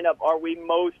lineup are we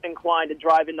most inclined to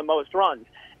drive in the most runs.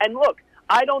 And look,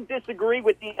 I don't disagree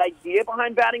with the idea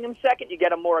behind batting him second. You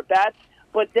get him more at bats,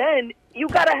 but then you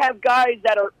got to have guys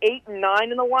that are 8 and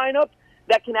 9 in the lineup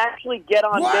that can actually get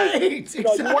on base.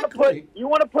 Exactly. You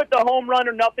want to put the home run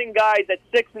or nothing guys at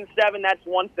 6 and 7. That's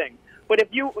one thing. But if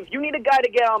you need a guy to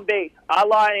get on base, a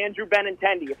la Andrew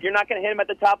Benintendi, if you're not going to hit him at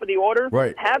the top of the order,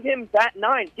 have him bat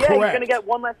 9. Yeah, Correct. He's going to get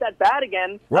one less at bat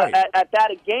again at that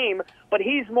game, but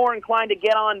he's more inclined to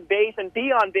get on base and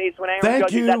be on base when Aaron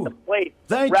Judge is at the plate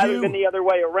rather than the other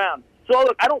way around. So,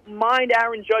 look, I don't mind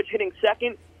Aaron Judge hitting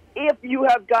second if you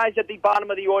have guys at the bottom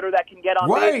of the order that can get on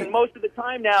base. And most of the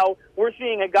time now, we're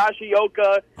seeing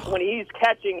Higashioka, when he's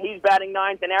catching, he's batting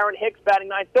 9th, and Aaron Hicks batting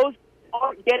 9th. Those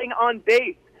aren't getting on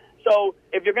base. So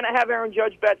if you're going to have Aaron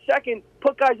Judge bat second,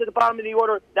 put guys at the bottom of the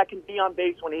order that can be on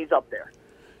base when he's up there.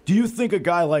 Do you think a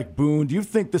guy like Boone, do you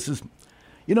think this is,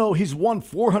 he's won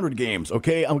 400 games,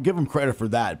 okay? I'll give him credit for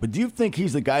that. But do you think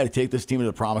he's the guy to take this team to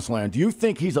the promised land? Do you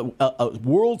think he's a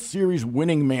World Series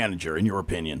winning manager, in your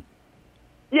opinion?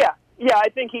 Yeah, I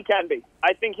think he can be.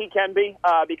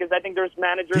 Because I think there's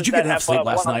managers Did you get enough sleep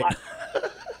last night?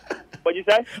 What'd you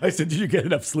say? I said, did you get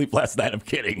enough sleep last night? I'm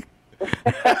kidding.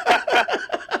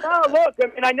 No, look,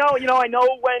 I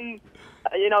know when,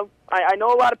 I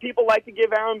know a lot of people like to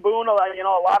give Aaron Boone, a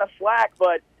lot of slack,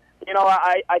 but,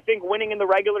 I think winning in the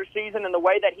regular season and the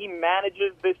way that he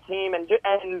manages this team and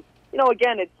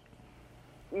again, it's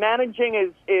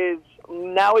managing is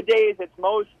nowadays it's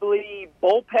mostly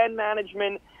bullpen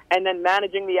management and then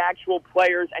managing the actual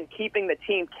players and keeping the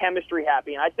team chemistry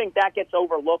happy. And I think that gets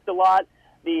overlooked a lot,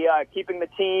 keeping the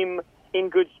team in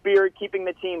good spirit, keeping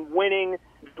the team winning,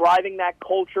 driving that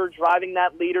culture, driving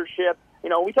that leadership.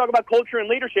 We talk about culture and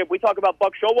leadership. We talk about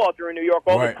Buck Showalter in New York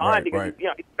all the time because he's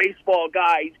a baseball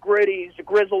guy. He's gritty. He's a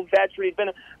grizzled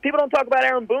veteran. People don't talk about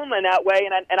Aaron Boone in that way,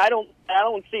 and I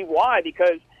don't see why,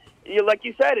 because like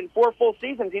you said, in 4 full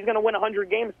seasons, he's going to win 100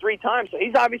 games 3 times. So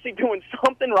he's obviously doing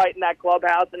something right in that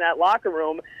clubhouse, in that locker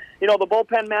room. The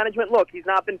bullpen management. Look, he's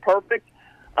not been perfect.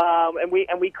 And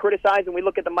we criticize and we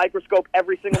look at the microscope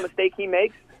every single mistake he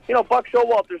makes. Buck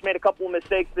Showalter's made a couple of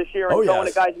mistakes this year and throwing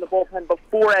the guys in the bullpen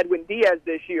before Edwin Diaz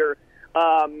this year.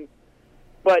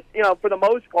 But for the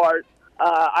most part,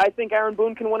 I think Aaron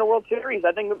Boone can win a World Series.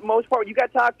 I think for the most part, you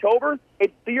got to October,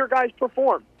 it's do your guys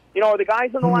perform. Are the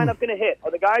guys in the lineup going to hit?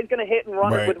 Are the guys going to hit and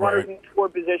run with runners in score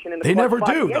position? They never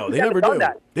do, though. They never do.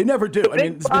 They never do.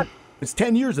 It's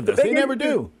 10 years of this. They never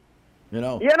do.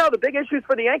 The big issues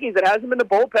for the Yankees, it hasn't been the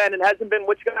bullpen. It hasn't been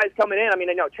which guy's coming in.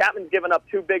 I know Chapman's given up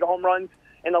 2 big home runs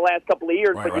in the last couple of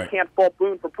years, but you can't fault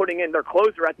Boone for putting in their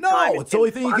closer at the time. No, it's the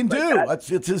only thing he can do. It's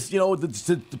his, it's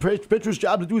the pitcher's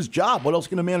job to do his job. What else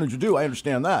can a manager do? I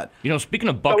understand that. Speaking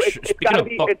of Buck, they got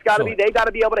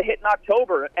to be able to hit in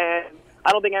October, and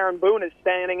I don't think Aaron Boone is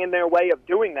standing in their way of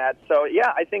doing that. So,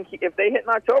 yeah, I think if they hit in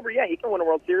October, he can win a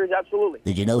World Series, absolutely.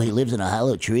 Did you know he lives in a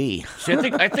hollow tree? See,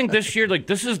 I think this year,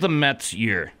 this is the Mets'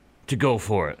 year to go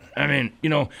for it.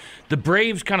 The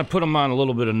Braves kind of put them on a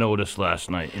little bit of notice last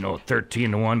night,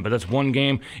 13-1, but that's one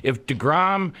game. If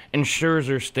DeGrom and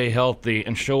Scherzer stay healthy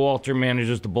and Showalter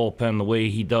manages the bullpen the way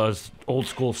he does, old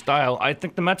school style, I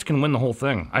think the Mets can win the whole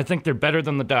thing. I think they're better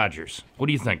than the Dodgers. What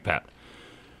do you think, Pat?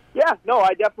 Yeah, no,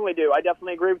 I definitely do. I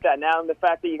definitely agree with that. Now, and the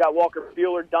fact that you got Walker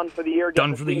Buehler done for the year,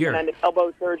 Done for the year, and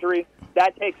elbow surgery,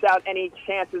 that takes out any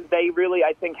chances they really,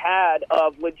 I think, had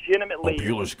of legitimately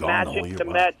matching the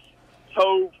Mets.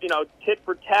 So, tit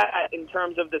for tat in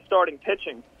terms of the starting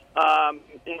pitching.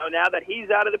 Now that he's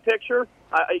out of the picture,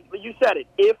 you said it.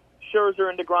 If Scherzer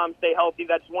and DeGrom stay healthy,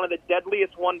 that's one of the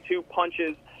deadliest 1-2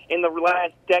 punches in the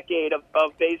last decade of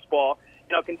baseball.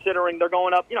 Considering they're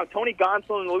going up, Tony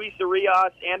Gonsolin, Luis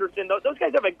Urias, Anderson, those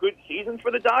guys have a good season for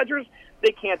the Dodgers.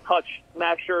 They can't touch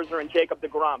Max Scherzer and Jacob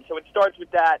deGrom. So it starts with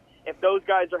that. If those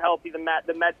guys are healthy, the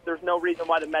Mets, there's no reason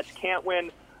why the Mets can't win.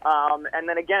 And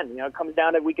then again, it comes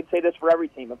down to, we could say this for every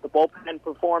team. If the bullpen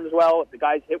performs well, if the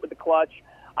guys hit with the clutch,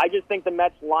 I just think the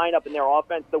Mets line up in their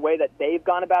offense the way that they've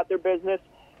gone about their business.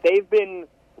 They've been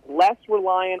less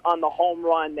reliant on the home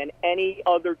run than any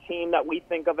other team that we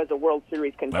think of as a World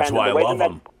Series contender. That's why the way I love the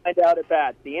Mets them. find out at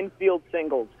bats, the infield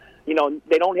singles.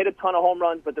 They don't hit a ton of home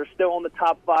runs, but they're still in the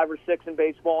top 5 or 6 in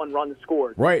baseball and runs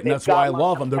scored. Right, and They've that's why I got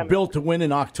love them. They're built to win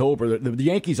in October. The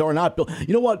Yankees are not built.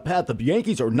 You know what, Pat? The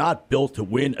Yankees are not built to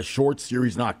win a short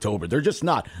series in October. They're just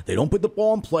not. They don't put the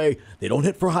ball in play. They don't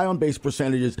hit for high on base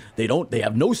percentages. They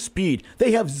have no speed.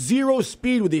 They have zero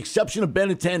speed with the exception of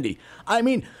Benintendi. I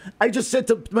mean, I just said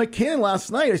to McCann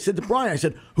last night, I said to Brian, I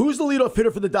said, who's the leadoff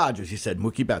hitter for the Dodgers? He said,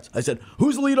 Mookie Betts. I said,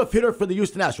 who's the leadoff hitter for the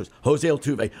Houston Astros? Jose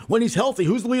Altuve. When he's healthy,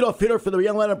 who's the leadoff hitter for the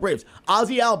Atlanta Braves?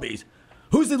 Ozzie Albies.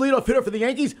 Who's the leadoff hitter for the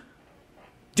Yankees?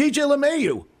 DJ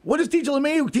LeMahieu. What is DJ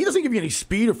LeMahieu? He doesn't give you any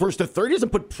speed or first to third. He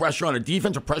doesn't put pressure on a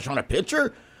defense or pressure on a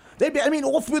pitcher.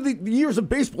 All through the years of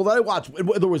baseball that I watched,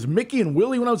 whether it was Mickey and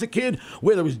Willie when I was a kid,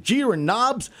 whether it was Jeter and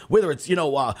Knobs, whether it's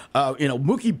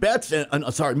Mookie Betts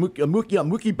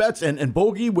Mookie Betts and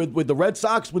Bogey with the Red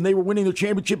Sox when they were winning the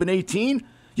championship in 2018.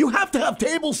 You have to have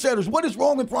table setters. What is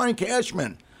wrong with Brian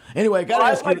Cashman? Anyway, I got to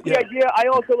ask you. The idea. I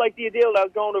also like the idea that I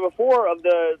was going to before of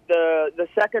the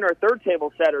second or third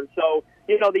table setters. So,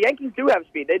 the Yankees do have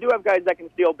speed. They do have guys that can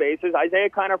steal bases. Isaiah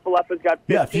Kiner-Falefa's got 15.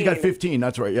 Yeah, he got 15.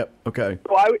 That's right. Yep. Okay.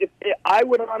 So I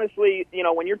would honestly,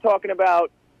 when you're talking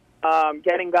about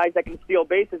getting guys that can steal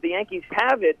bases, the Yankees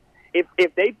have it.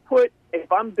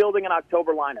 If I'm building an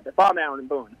October lineup, if I'm Aaron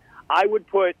Boone, I would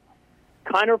put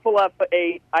Kiner-Falefa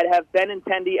 8. I'd have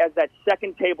Benintendi as that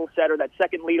second table setter, that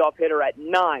second leadoff hitter at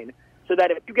 9. So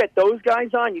that if you get those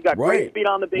guys on, you got great speed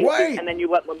on the bases, and then you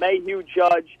let LeMahieu,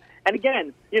 Judge. And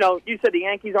again, you said the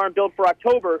Yankees aren't built for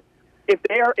October.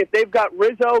 If they've got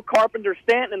Rizzo, Carpenter,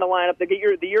 Stanton in the lineup, the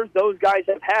years those guys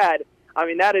have had,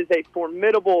 that is a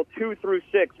formidable 2 through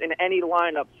 6 in any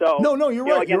lineup. So no, you're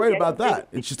right. You're right about that.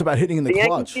 It's just about hitting in the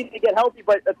clutch. Yankees need to get healthy,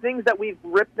 but the things that we've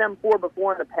ripped them for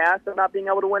before in the past of not being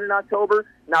able to win in October,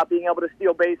 not being able to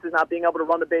steal bases, not being able to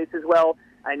run the bases well.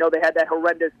 I know they had that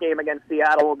horrendous game against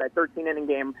Seattle, that 13-inning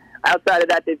game. Outside of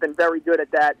that, they've been very good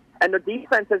at that. And their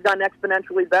defense has gotten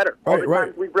exponentially better. All the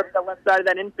times we've ripped the left side of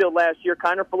that infield last year,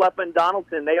 Kiner-Falefa and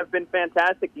Donaldson, they have been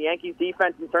fantastic. The Yankees'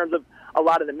 defense, in terms of a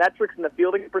lot of the metrics and the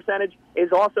fielding percentage,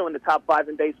 is also in the top 5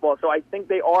 in baseball. So I think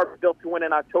they are built to win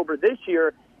in October this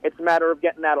year. It's a matter of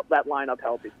getting that lineup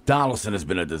healthy. Donaldson has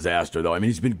been a disaster, though.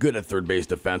 He's been good at third base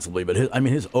defensively, but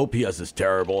his OPS is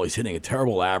terrible. He's hitting a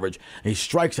terrible average, and he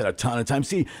strikes at a ton of times.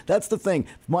 See, that's the thing.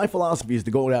 My philosophy is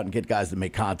to go out and get guys that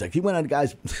make contact. He went on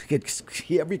guys, he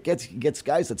gets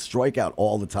guys that strike out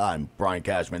all the time, Brian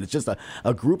Cashman. It's just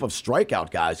a group of strikeout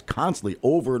guys constantly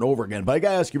over and over again. But I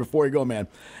got to ask you before you go, man,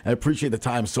 I appreciate the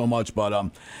time so much,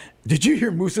 but did you hear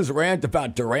Moose's rant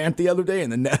about Durant the other day in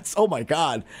the Nets? Oh, my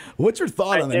God. What's your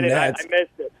thought on the Nets? I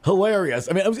missed it. Hilarious.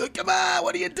 I was like, come on,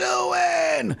 what are you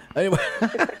doing? Anyway.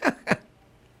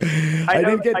 I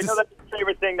know that's your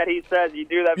favorite thing that he says. You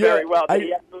do that very well.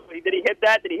 Did he hit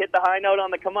that? Did he hit the high note on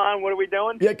the come on, what are we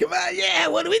doing? Yeah, come on, yeah,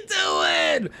 what are we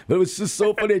doing? But it was just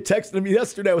so funny. I texted him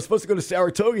yesterday. I was supposed to go to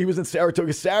Saratoga. He was in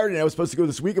Saratoga Saturday, and I was supposed to go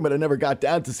this weekend, but I never got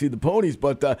down to see the ponies.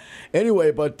 But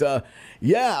anyway,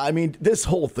 this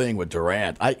whole thing with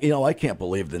Durant, I can't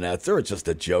believe the Nets. They're just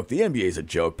a joke. The NBA is a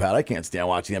joke, Pat. I can't stand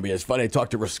watching the NBA. It's funny. I talk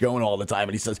to Rascone all the time,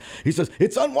 and he says,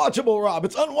 it's unwatchable, Rob.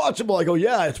 It's unwatchable. I go,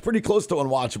 yeah, it's pretty close to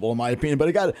unwatchable in my opinion. But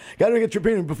I got to get your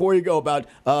opinion before you go about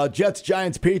Jets,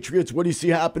 Giants, Patriots. What do you see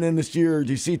happening this year?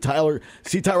 Do you see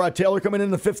Tyrod Taylor coming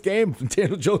in the 5th game?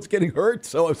 Daniel Jones getting hurt.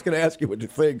 So I was going to ask you what you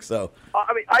think. So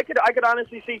I could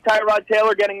honestly see Tyrod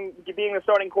Taylor being the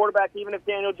starting quarterback, even if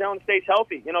Daniel Jones stays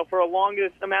healthy. For a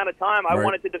longest amount of time, I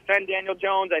wanted to defend Daniel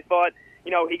Jones. I thought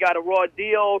he got a raw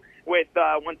deal with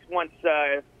once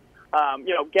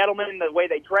Gettleman, the way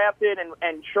they drafted,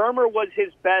 and Shermer was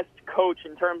his best coach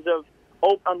in terms of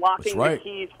unlocking That's right. the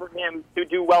keys for him to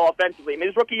do well offensively. I mean,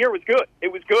 his rookie year was good.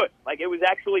 It was good. Like, it was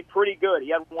actually pretty good. He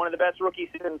had one of the best rookie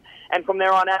seasons, and from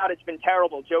there on out, it's been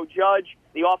terrible. Joe Judge,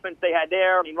 the offense they had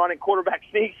there, I mean, running quarterback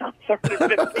sneaks on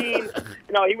 3rd and 15.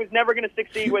 He was never going to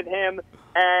succeed with him,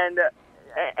 and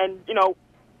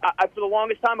for the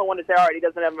longest time, I wanted to say, all right, he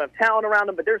doesn't have enough talent around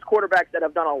him, but there's quarterbacks that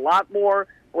have done a lot more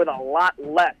with a lot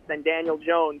less than Daniel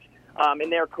Jones in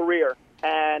their career.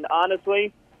 And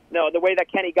honestly, the way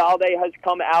that Kenny Galladay has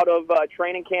come out of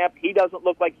training camp, he doesn't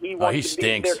look like he wants he to be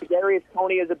stinks. there. Darius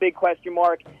Toney is a big question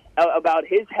mark about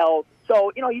his health.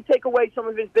 So, you take away some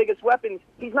of his biggest weapons,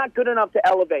 he's not good enough to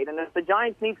elevate. And if the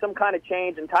Giants need some kind of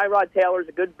change, and Tyrod Taylor's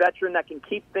a good veteran that can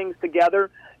keep things together,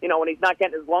 when he's not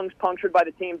getting his lungs punctured by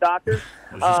the team doctors.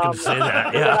 I was just going to say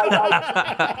that, yeah.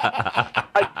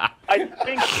 I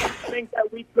think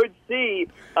that we could see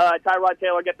Tyrod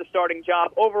Taylor get the starting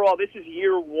job. Overall, this is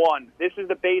year one. This is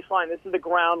the baseline. This is the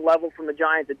ground level from the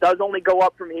Giants. It does only go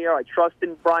up from here. I trust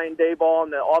in Brian Daboll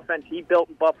and the offense he built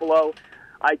in Buffalo.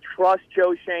 I trust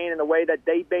Joe Shane in the way that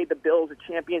they made the Bills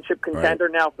a championship contender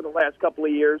now for the last couple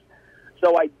of years.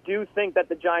 So I do think that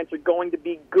the Giants are going to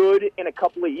be good in a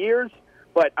couple of years.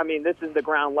 But, I mean, this is the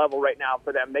ground level right now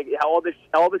for them. All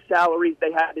the salaries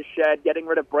they had to shed, getting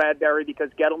rid of Bradbury because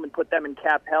Gettleman put them in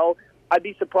cap hell. I'd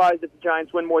be surprised if the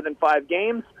Giants win more than 5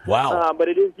 games. Wow. But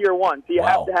it is year one, so you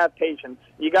have to have patience.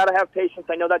 You got to have patience.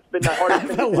 I know that's been the hardest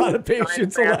thing. A lot of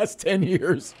patience the last 10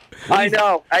 years. I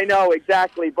know,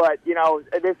 exactly. But,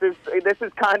 this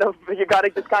is kind of, you got to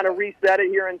just kind of reset it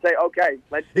here and say, okay,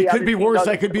 let's see. It how could this be team worse. does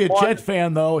I could be a tomorrow. Jet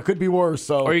fan, though. It could be worse.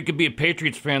 So. Or you could be a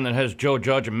Patriots fan that has Joe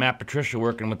Judge and Matt Patricia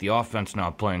working with the offense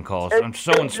now playing calls. I'm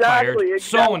so inspired. Exactly.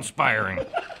 So inspiring.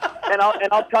 And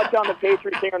I'll touch on the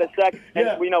Patriots here in a second.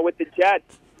 And, with the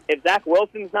Jets, if Zach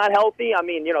Wilson's not healthy, I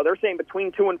mean, they're saying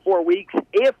between 2 and 4 weeks.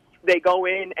 If they go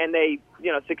in and they,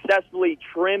 successfully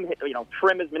trim his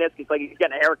meniscus like he's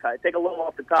getting a haircut, take a little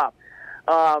off the top.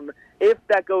 If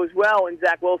that goes well and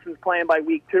Zach Wilson's playing by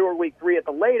week 2 or week 3 at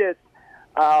the latest,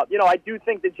 I do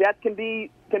think the Jets can be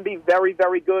very,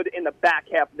 very good in the back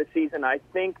half of the season. I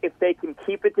think if they can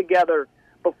keep it together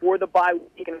before the bye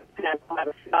week and have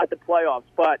a shot at the playoffs.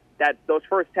 But those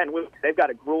first 10 weeks, they've got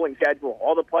a grueling schedule.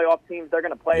 All the playoff teams they're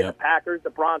going to play, the Packers,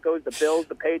 the Broncos, the Bills,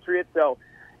 the Patriots. So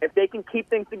if they can keep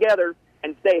things together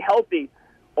and stay healthy,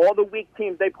 all the weak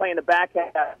teams they play in the back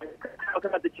half,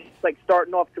 talking about the Chiefs like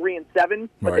starting off 3-7,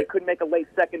 but they could make a late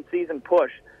second season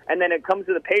push. And then it comes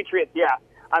to the Patriots,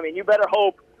 I mean, you better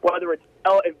hope whether it's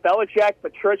Belichick,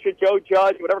 Patricia, Joe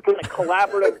Judge, whatever kind of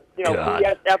collaborative,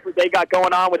 BS effort they got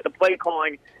going on with the play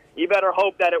calling, you better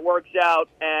hope that it works out,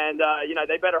 and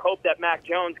they better hope that Mac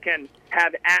Jones can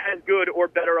have as good or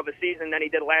better of a season than he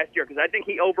did last year, because I think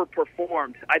he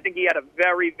overperformed. I think he had a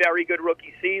very, very good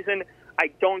rookie season.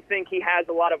 I don't think he has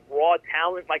a lot of raw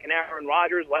talent like an Aaron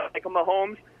Rodgers, like a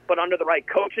Mahomes, but under the right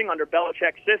coaching, under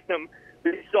Belichick's system,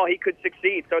 we saw he could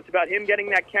succeed. So it's about him getting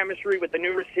that chemistry with the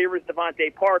new receivers,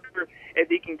 Devontae Parker, if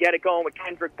he can get it going with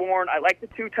Kendrick Bourne. I like the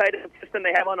 2 tight end system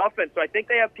they have on offense, so I think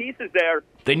they have pieces there.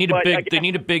 They need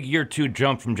a big year 2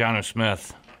 jump from Jonnu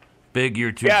Smith. Big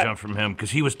year 2 jump from him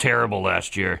because he was terrible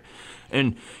last year.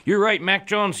 And you're right, Mac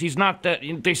Jones, he's not that.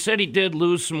 They said he did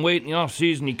lose some weight in the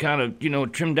offseason. He kind of,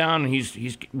 trimmed down, and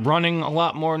he's running a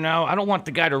lot more now. I don't want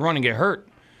the guy to run and get hurt.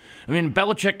 I mean,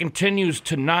 Belichick continues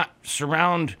to not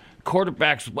surround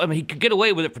quarterbacks. I mean, he could get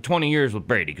away with it for 20 years with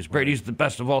Brady because Brady's the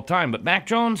best of all time. But Mac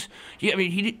Jones,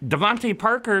 Devontae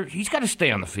Parker, he's got to stay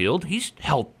on the field. He's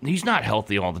not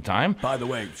healthy all the time. By the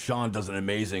way, Sean does an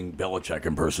amazing Belichick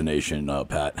impersonation,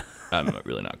 Pat. I'm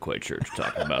really not quite sure what you're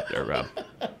talking about there, Rob.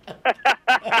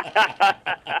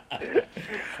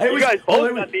 I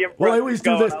always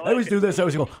do this. I I always do this. I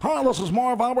always go, hi, this is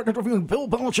Marv Albert interviewing Bill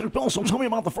Belichick. Bill, so tell me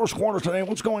about the first quarter today.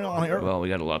 What's going on here? Well, we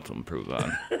got a lot to improve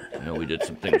on. We did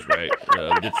some things right.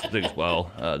 We did some things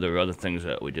well. There were other things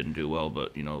that we didn't do well,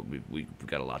 but, we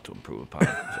got a lot to improve upon.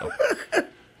 So.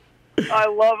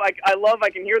 I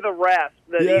can hear the rasp,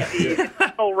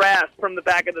 the rasp from the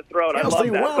back of the throat. Yes, I love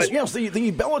the that. rasp, yes, the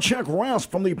Belichick rasp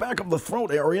from the back of the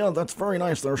throat area. That's very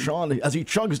nice there, Sean. As he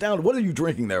chugs down, what are you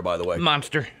drinking there, by the way?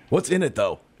 Monster. What's in it,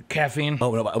 though? Caffeine.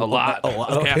 Oh, no, a lot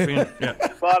of okay. caffeine. Yeah.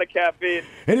 A lot of caffeine.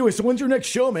 Anyway, so when's your next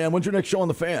show, man? When's your next show on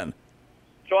The Fan?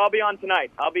 So I'll be on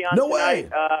tonight. No way.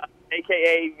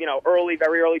 A.k.a.,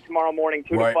 very early tomorrow morning,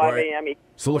 2 to 5 a.m.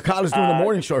 So Licata's doing the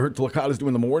morning show. I heard Licata's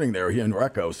doing the morning there here in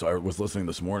Recco, so I was listening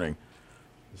this morning.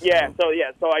 So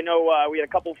I know we had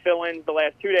a couple fill-ins the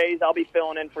last 2 days. I'll be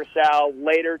filling in for Sal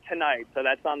later tonight, so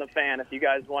that's on The Fan if you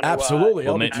guys want to. Absolutely.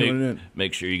 I'll be tuning in.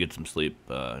 Make sure you get some sleep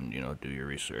and, do your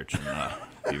research and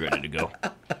be ready to go.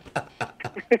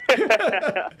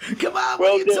 Come on,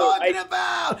 what are you talking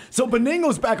about? So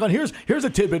Beningo's back on. Here's a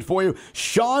tidbit for you.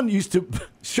 Sean used to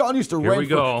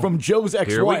rent from Joe's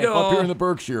ex-wife up here in the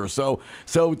Berkshire. So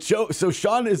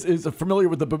Sean is familiar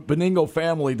with the Beningo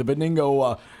family, the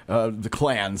Beningo the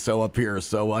clan. So up here.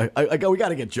 So we got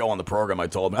to get Joe on the program. I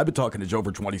told him I've been talking to Joe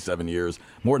for 27 years,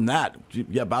 more than that.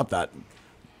 Yeah, about that.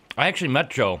 I actually met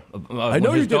Joe. I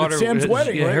know you did at Sam's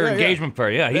wedding, right? Her engagement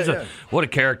party. Yeah, what a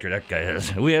character that guy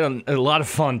is. We had a lot of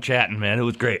fun chatting, man. It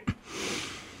was great.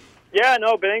 Yeah,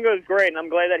 no, Beningo is great, and I'm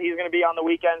glad that he's going to be on the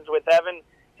weekends with Evan.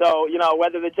 So,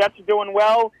 whether the Jets are doing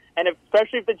well, and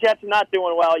especially if the Jets are not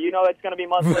doing well, it's going to be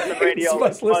must-listen radio.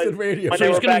 Must-listen radio.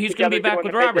 So he's going to be back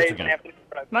with Roberts again.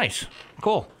 Nice.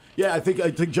 Cool. Yeah, I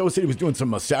think Joe said he was doing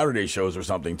some Saturday shows or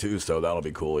something, too, so that'll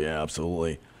be cool. Yeah,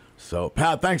 absolutely. So,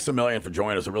 Pat, thanks a million for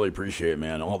joining us. I really appreciate it,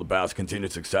 man. All the best,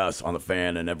 continued success on the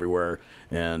Fan and everywhere.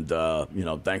 And,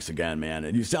 thanks again, man.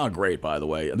 And you sound great, by the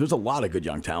way. And there's a lot of good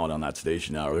young talent on that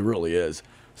station now. There really is.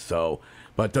 So,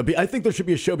 but I think there should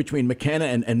be a show between McKenna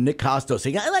and Nick Costo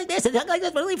saying, I like this and talk like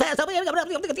this really fast.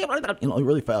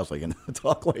 Really fast. I can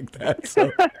talk like that.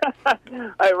 So.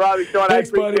 Hey, Robbie, Sean,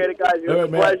 thanks, I appreciate it, guys. It was a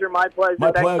pleasure. My pleasure.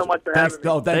 Thanks so much for having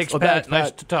me. Thanks, Pat. Nice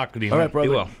to talk to you. All right,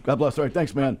 brother. God bless. All right,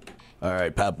 thanks, man. All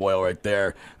right, Pat Boyle right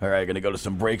there. All right, going to go to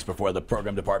some breaks before the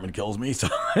program department kills me. So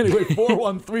anyway,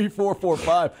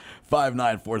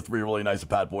 413-445-5943. Really nice of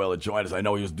Pat Boyle to join us. I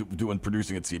know he was doing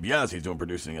producing at CBS. He's doing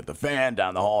producing at The Fan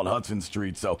down the hall on Hudson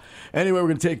Street. So anyway, we're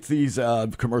going to take these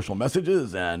commercial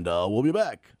messages, and we'll be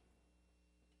back.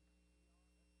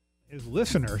 Is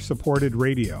listener-supported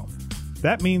radio.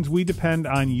 That means we depend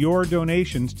on your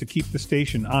donations to keep the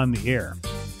station on the air.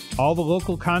 All the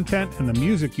local content and the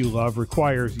music you love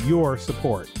requires your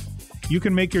support. You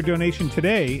can make your donation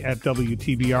today at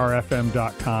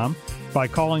WTBRFM.com by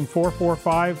calling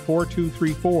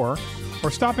 445-4234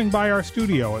 or stopping by our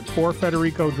studio at 4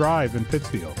 Federico Drive in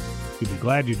Pittsfield. You'll be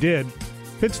glad you did.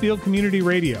 Pittsfield Community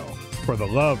Radio, for the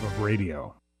love of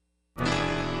radio.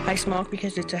 I smoke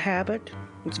because it's a habit.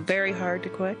 It's very hard to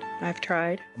quit. I've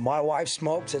tried. My wife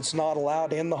smokes. It's not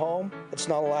allowed in the home. It's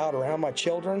not allowed around my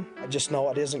children. I just know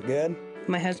it isn't good.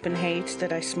 My husband hates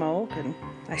that I smoke, and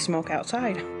I smoke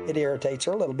outside. It irritates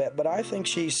her a little bit, but I think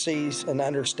she sees and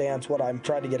understands what I'm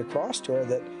trying to get across to her,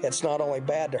 that it's not only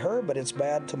bad to her, but it's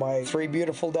bad to my 3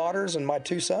 beautiful daughters and my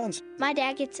 2 sons. My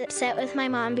dad gets upset with my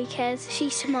mom because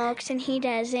she smokes and he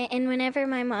doesn't, and whenever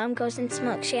my mom goes and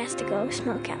smokes, she has to go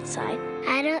smoke outside.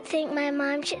 I don't think my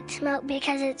mom should smoke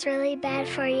because it's really bad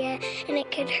for you, and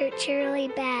it could hurt you really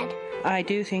bad. I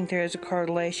do think there is a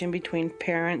correlation between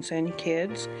parents and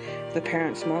kids. If the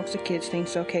parent smokes, the kids think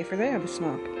it's okay for them to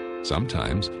smoke.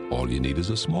 Sometimes all you need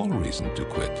is a small reason to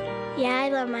quit. Yeah, I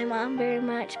love my mom very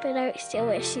much, but I still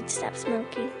wish she'd stop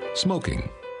smoking. Smoking.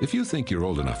 If you think you're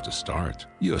old enough to start,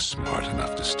 you're smart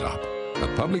enough to stop. A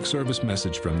public service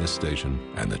message from this station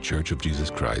and the Church of Jesus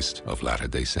Christ of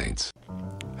Latter-day Saints.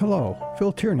 Hello,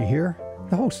 Phil Tierney here,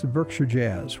 the host of Berkshire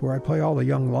Jazz, where I play all the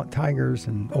young tigers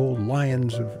and old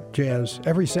lions of jazz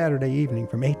every Saturday evening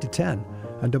from 8 to 10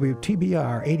 on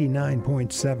WTBR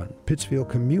 89.7, Pittsfield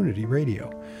Community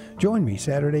Radio. Join me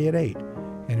Saturday at 8.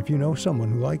 And if you know someone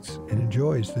who likes and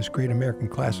enjoys this great American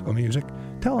classical music,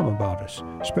 tell them about us.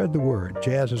 Spread the word.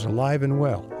 Jazz is alive and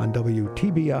well on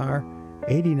WTBR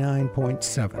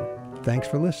 89.7. Thanks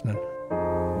for listening.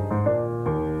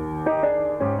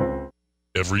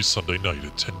 Every Sunday night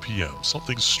at 10 p.m.,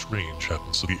 something strange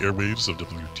happens to the airwaves of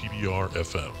WTBR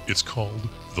FM. It's called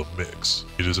The Mix.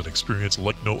 It is an experience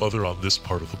like no other on this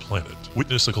part of the planet.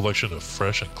 Witness a collection of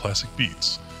fresh and classic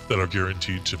beats that are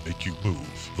guaranteed to make you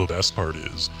move. The best part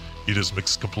is, it is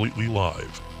mixed completely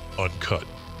live, uncut,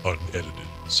 unedited.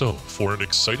 So, for an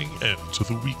exciting end to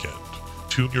the weekend,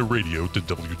 tune your radio to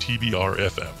WTBR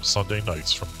FM Sunday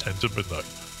nights from 10 to midnight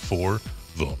for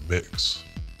The Mix.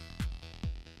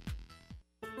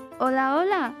 Hola,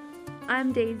 hola.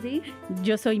 I'm Daisy.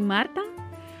 Yo soy Marta.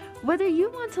 Whether you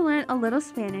want to learn a little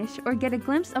Spanish or get a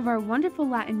glimpse of our wonderful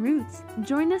Latin roots,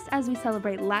 join us as we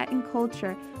celebrate Latin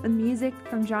culture with music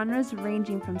from genres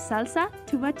ranging from salsa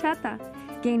to bachata.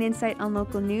 Gain insight on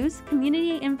local news,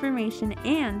 community information,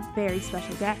 and very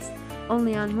special guests.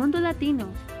 Only on Mundo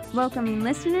Latino, welcoming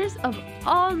listeners of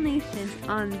all nations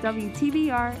on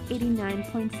WTBR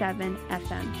 89.7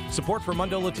 FM. Support for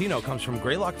Mundo Latino comes from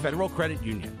Greylock Federal Credit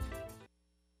Union.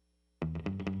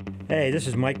 Hey, this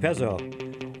is Mike Pezzo.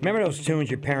 Remember those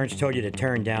tunes your parents told you to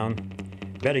turn down?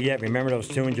 Better yet, remember those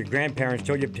tunes your grandparents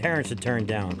told your parents to turn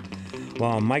down?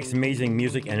 Well, on Mike's Amazing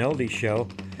Music and Oldies show,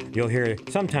 you'll hear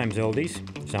sometimes oldies,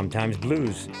 sometimes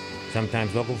blues,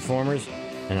 sometimes local performers,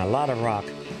 and a lot of rock.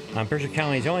 On Berkshire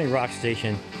County's only rock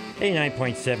station,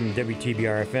 89.7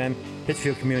 WTBR FM,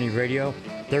 Pittsfield Community Radio,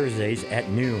 Thursdays at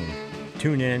noon.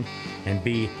 Tune in and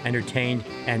be entertained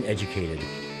and educated.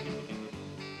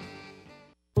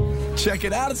 Check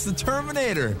it out, it's the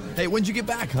Terminator. Hey, when'd you get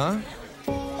back, huh?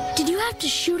 Did you have to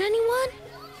shoot anyone?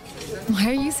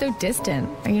 Why are you so distant?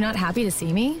 Are you not happy to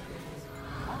see me?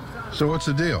 So what's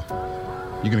the deal?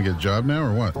 You gonna get a job now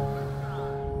or what?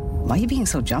 Why are you being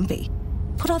so jumpy?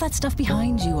 Put all that stuff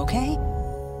behind you, okay?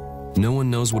 No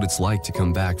one knows what it's like to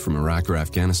come back from Iraq or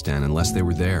Afghanistan unless they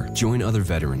were there. Join other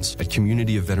veterans at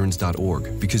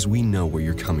communityofveterans.org because we know where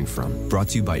you're coming from. Brought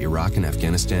to you by Iraq and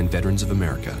Afghanistan Veterans of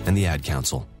America and the Ad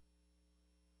Council.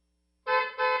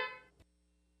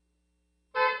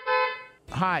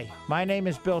 Hi, my name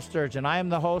is Bill Sturgeon. I am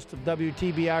the host of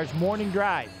WTBR's Morning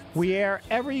Drive. We air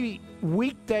every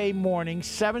weekday morning,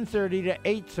 7:30 to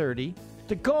 8:30.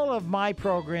 The goal of my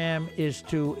program is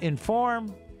to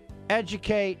inform,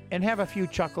 educate, and have a few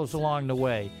chuckles along the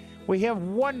way. We have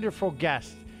wonderful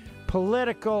guests,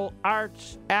 political,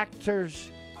 arts,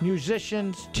 actors,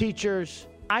 musicians, teachers.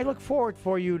 I look forward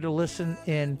for you to listen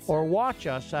in or watch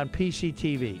us on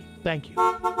PCTV. Thank you.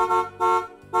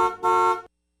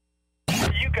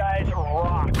 You guys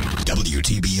rock.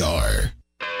 WTBR.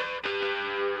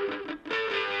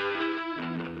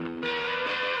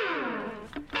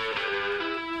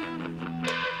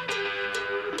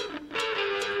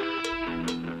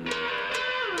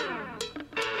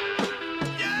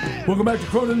 Welcome back to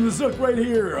Cronin and the Zook right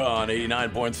here on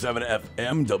 89.7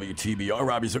 FM WTBR.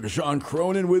 Robbie Zook and Sean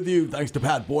Cronin with you. Thanks to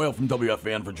Pat Boyle from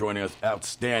WFAN for joining us.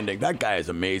 Outstanding. That guy is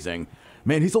amazing.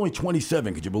 Man, he's only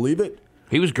 27. Could you believe it?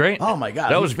 He was great. Oh, my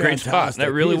God. That was a great spot.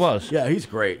 That really was. Yeah, he's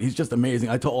great. He's just amazing.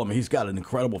 I told him he's got an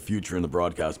incredible future in the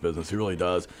broadcast business. He really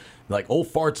does. Like old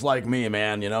farts like me,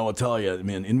 man, I'll tell you. I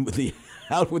mean, in with the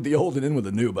out with the old and in with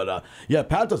the new. But, yeah,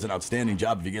 Pat does an outstanding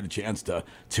job. If you get a chance to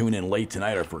tune in late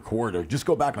tonight or record, or just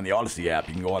go back on the Odyssey app.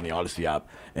 You can go on the Odyssey app,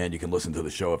 and you can listen to the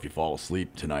show. If you fall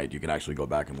asleep tonight, you can actually go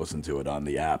back and listen to it on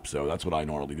the app. So that's what I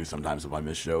normally do sometimes if I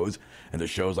miss shows. And the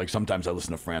shows, like sometimes I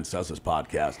listen to Francesa's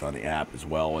podcast on the app as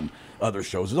well, and other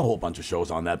shows. There's a whole bunch of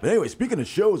shows on that. But anyway, speaking of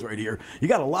shows right here, you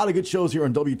got a lot of good shows here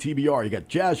on WTBR. You got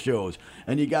jazz shows,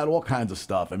 and you got all kinds of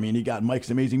stuff. I mean, you got Mike's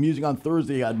Amazing Music on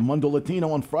Thursday. You got Mundo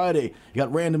Latino on Friday. You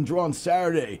got Random Draw on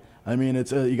Saturday. I mean,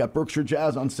 it's you got Berkshire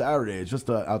Jazz on Saturday. It's just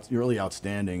really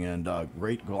outstanding and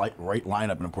great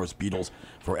lineup. And, of course, Beatles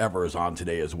Forever is on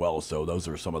today as well. So those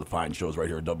are some of the fine shows right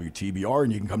here at WTBR.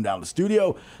 And you can come down to the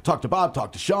studio, talk to Bob,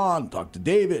 talk to Sean, talk to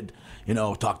David,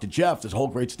 talk to Jeff. There's a whole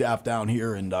great staff down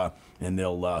here, and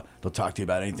they'll talk to you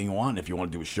about anything you want. If you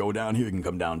want to do a show down here, you can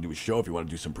come down and do a show. If you want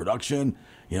to do some production,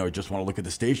 just want to look at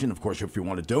the station. Of course, if you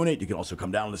want to donate, you can also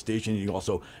come down to the station. You can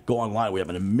also go online. We have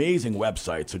an amazing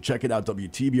website, so check it out,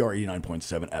 WTBR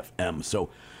 89.7 FM.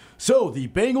 So the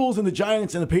Bengals and the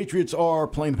Giants and the Patriots are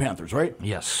playing the Panthers, right?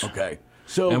 Yes. Okay.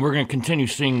 And we're going to continue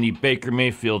seeing the Baker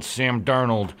Mayfield, Sam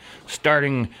Darnold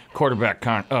starting quarterback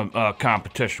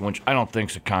competition, which I don't think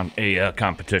is a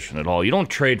competition at all. You don't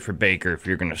trade for Baker if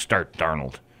you're going to start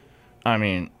Darnold. I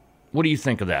mean, what do you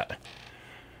think of that?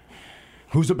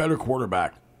 Who's a better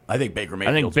quarterback? I think Baker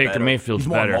Mayfield's better. Mayfield's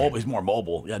better. He's more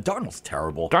mobile. Yeah, Darnold's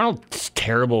terrible. Darnold's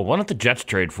terrible. Why don't the Jets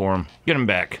trade for him? Get him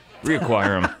back.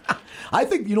 Reacquire him. I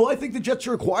think the Jets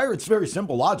should acquire. It's very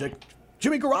simple logic.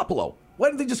 Jimmy Garoppolo. Why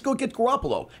didn't they just go get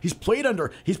Garoppolo? He's played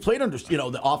under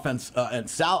the offense, and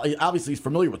obviously he's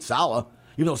familiar with Saleh,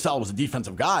 even though Saleh was a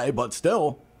defensive guy, but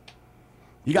still.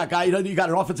 You got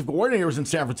an offensive coordinator who's in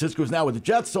San Francisco, who's now with the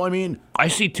Jets. So I mean, I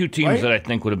see two teams that I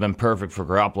think would have been perfect for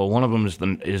Garoppolo. One of them is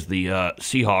the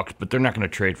Seahawks, but they're not going to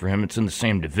trade for him. It's in the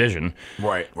same division.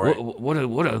 Right. What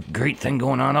a great thing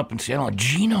going on up in Seattle.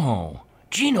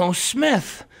 Geno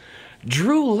Smith,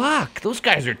 Drew Lock. Those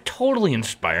guys are totally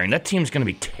inspiring. That team's going to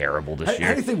be terrible this year.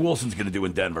 How do you think Wilson's going to do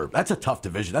in Denver? That's a tough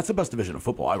division. That's the best division of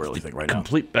football, I really think, right now.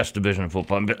 Complete best division of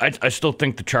football. But I still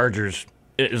think the Chargers,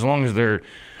 as long as their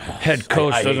head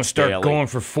coach doesn't start going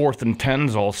for 4th and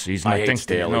 10s all season, I think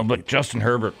Staley. But Justin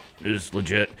Herbert is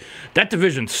legit. That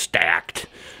division's stacked.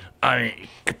 I mean,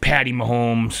 Patty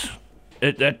Mahomes.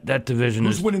 That division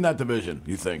Who's winning that division,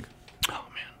 you think?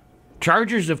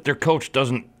 Chargers, if their coach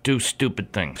doesn't do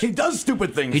stupid things. He does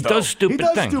stupid things, He does stupid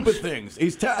things.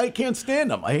 I can't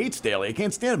stand him. I hate Staley. I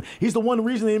can't stand him. He's the one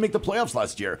reason they didn't make the playoffs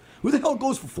last year. Who the hell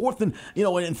goes for 4th and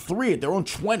 3 at their own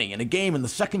 20 in a game in the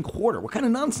second quarter? What kind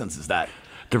of nonsense is that?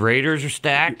 The Raiders are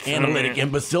stacked. Analytic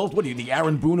imbeciles. What are you, the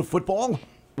Aaron Boone of football?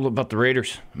 What about the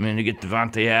Raiders? I mean, you get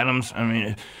Devontae Adams. I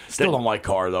mean, still don't like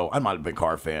Carr, though. I'm not a big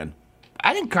Carr fan.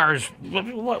 I think Carr's...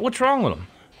 What's wrong with him?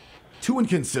 Too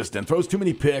inconsistent. Throws too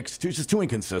many picks. Just too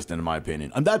inconsistent, in my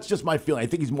opinion. And that's just my feeling. I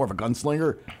think he's more of a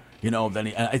gunslinger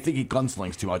Then I think he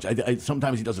gunslings too much.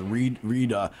 Sometimes he doesn't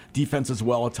read defenses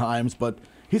well at times, but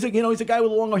he's a guy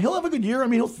with a long arm. He'll have a good year. I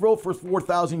mean, he'll throw for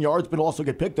 4,000 yards, but also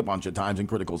get picked a bunch of times in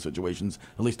critical situations.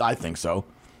 At least I think so.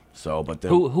 But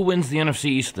who wins the NFC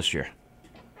East this year?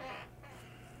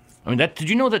 I mean, did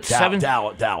you know that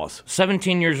Dallas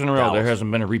 17 years in a row there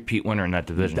hasn't been a repeat winner in that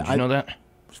division? Did you know that?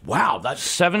 Wow, that's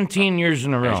 17 years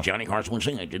in a row. As Johnny Carson was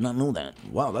saying, I did not know that.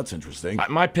 Wow, that's interesting.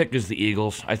 My pick is the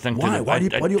Eagles. I think. Why? Why do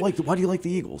you like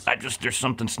the Eagles? There's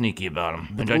something sneaky about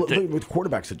them. With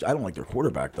quarterbacks, I don't like their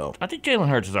quarterback though. I think Jalen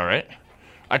Hurts is all right.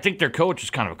 I think their coach is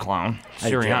kind of a clown.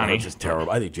 Sirianni is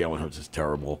terrible. I think Jalen Hurts is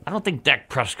terrible. I don't think Dak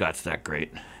Prescott's that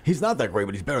great. He's not that great,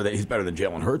 but he's better than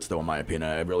Jalen Hurts, though, in my opinion.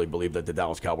 I really believe that the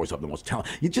Dallas Cowboys have the most talent.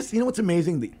 You know what's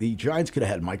amazing? The Giants could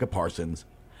have had Micah Parsons,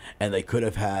 and they could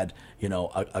have had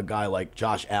a guy like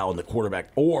Josh Allen, the quarterback,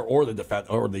 or the defense,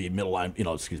 or the middle line,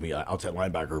 outside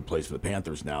linebacker who plays for the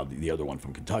Panthers now, the other one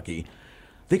from Kentucky.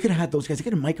 They could have had those guys. They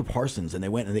could have Micah Parsons, and they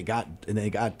went and they got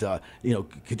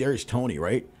Kadarius Toney,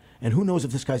 right? And who knows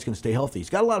if this guy's going to stay healthy?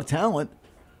 He's got a lot of talent,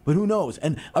 but who knows?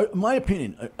 And my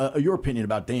opinion, your opinion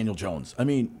about Daniel Jones. I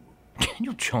mean,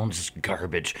 Daniel Jones is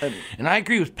garbage. And I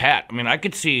agree with Pat. I mean, I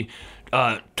could see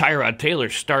Tyrod Taylor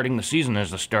starting the season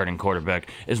as the starting quarterback,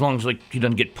 as long as he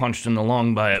doesn't get punched in the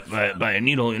lung by a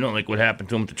needle, like what happened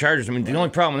to him with the Chargers. I mean, the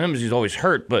only problem with him is he's always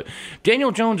hurt. But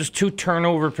Daniel Jones is too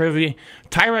turnover privy.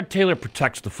 Tyrod Taylor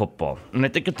protects the football. And I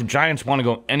think if the Giants want to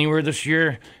go anywhere this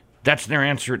year, that's their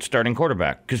answer at starting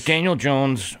quarterback, because Daniel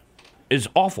Jones is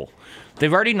awful.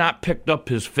 They've already not picked up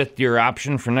his fifth-year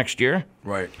option for next year.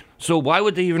 Right. So why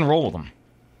would they even roll with him?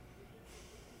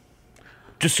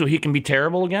 Just so he can be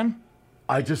terrible again?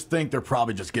 I just think they're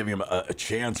probably just giving him a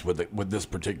chance with this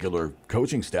particular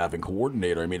coaching staff and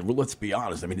coordinator. I mean, let's be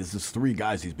honest. I mean, this is 3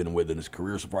 guys he's been with in his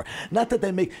career so far. Not that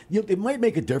they it might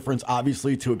make a difference,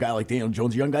 obviously, to a guy like Daniel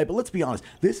Jones, a young guy. But let's be honest.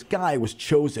 This guy was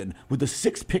chosen with the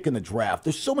 6th pick in the draft.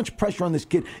 There's so much pressure on this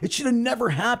kid. It should have never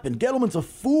happened. Gettleman's a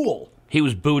fool. He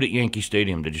was booed at Yankee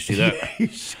Stadium. Did you see that?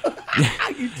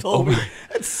 You told me.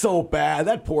 It's so bad.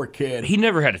 That poor kid. He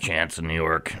never had a chance in New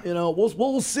York.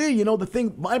 We'll see.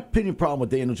 My opinion problem with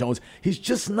Daniel Jones, he's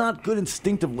just not good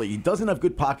instinctively. He doesn't have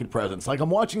good pocket presence. Like, I'm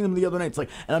watching him the other night. It's like,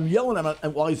 and I'm yelling at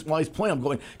him while he's playing. I'm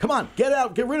going, come on, get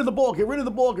out, get rid of the ball, get rid of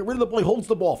the ball, get rid of the ball. He holds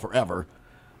the ball forever.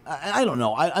 I don't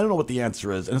know. I don't know what the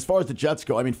answer is. And as far as the Jets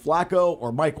go, I mean, Flacco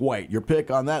or Mike White? Your pick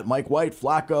on that? Mike White,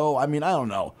 Flacco? I mean, I don't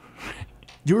know.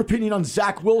 Your opinion on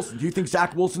Zach Wilson? Do you think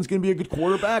Zach Wilson's going to be a good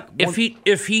quarterback? If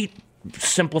he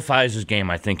simplifies his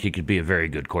game, I think he could be a very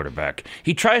good quarterback.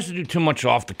 He tries to do too much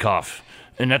off the cuff,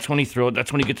 and that's when he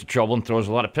gets in trouble and throws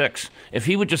a lot of picks. If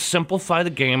he would just simplify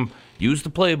the game, use the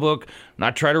playbook,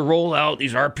 not try to roll out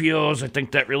these RPOs, I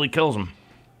think that really kills him.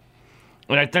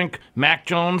 And I think Mac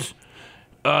Jones,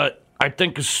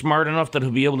 is smart enough that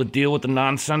he'll be able to deal with the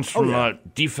nonsense from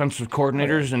defensive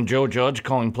coordinators and Joe Judge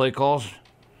calling play calls.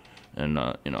 And,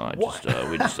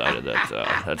 we decided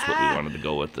that that's what we wanted to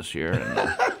go with this year.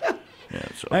 And,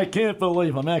 so. I can't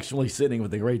believe I'm actually sitting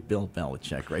with the great Bill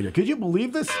Belichick right here. Could you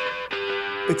believe this?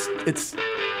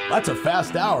 That's a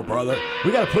fast hour, brother.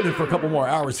 We got to put in for a couple more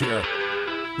hours here.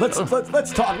 Let's talk.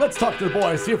 Let's talk to the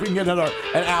boys. See if we can get an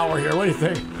hour here. What do you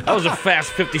think? That was a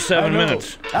fast 57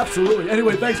 minutes. Absolutely.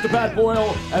 Anyway, thanks to Pat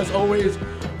Boyle as always.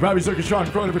 Robbie Zook and Sean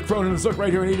Cronin for Cronin and Zook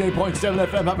right here at 88.7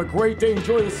 FM. Have a great day.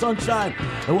 Enjoy the sunshine.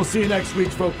 And we'll see you next week,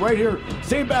 folks. Right here.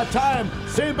 Same bad time.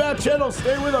 Same bad channel.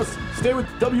 Stay with us. Stay with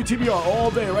WTBR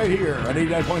all day right here at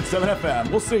 89.7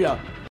 FM. We'll see ya.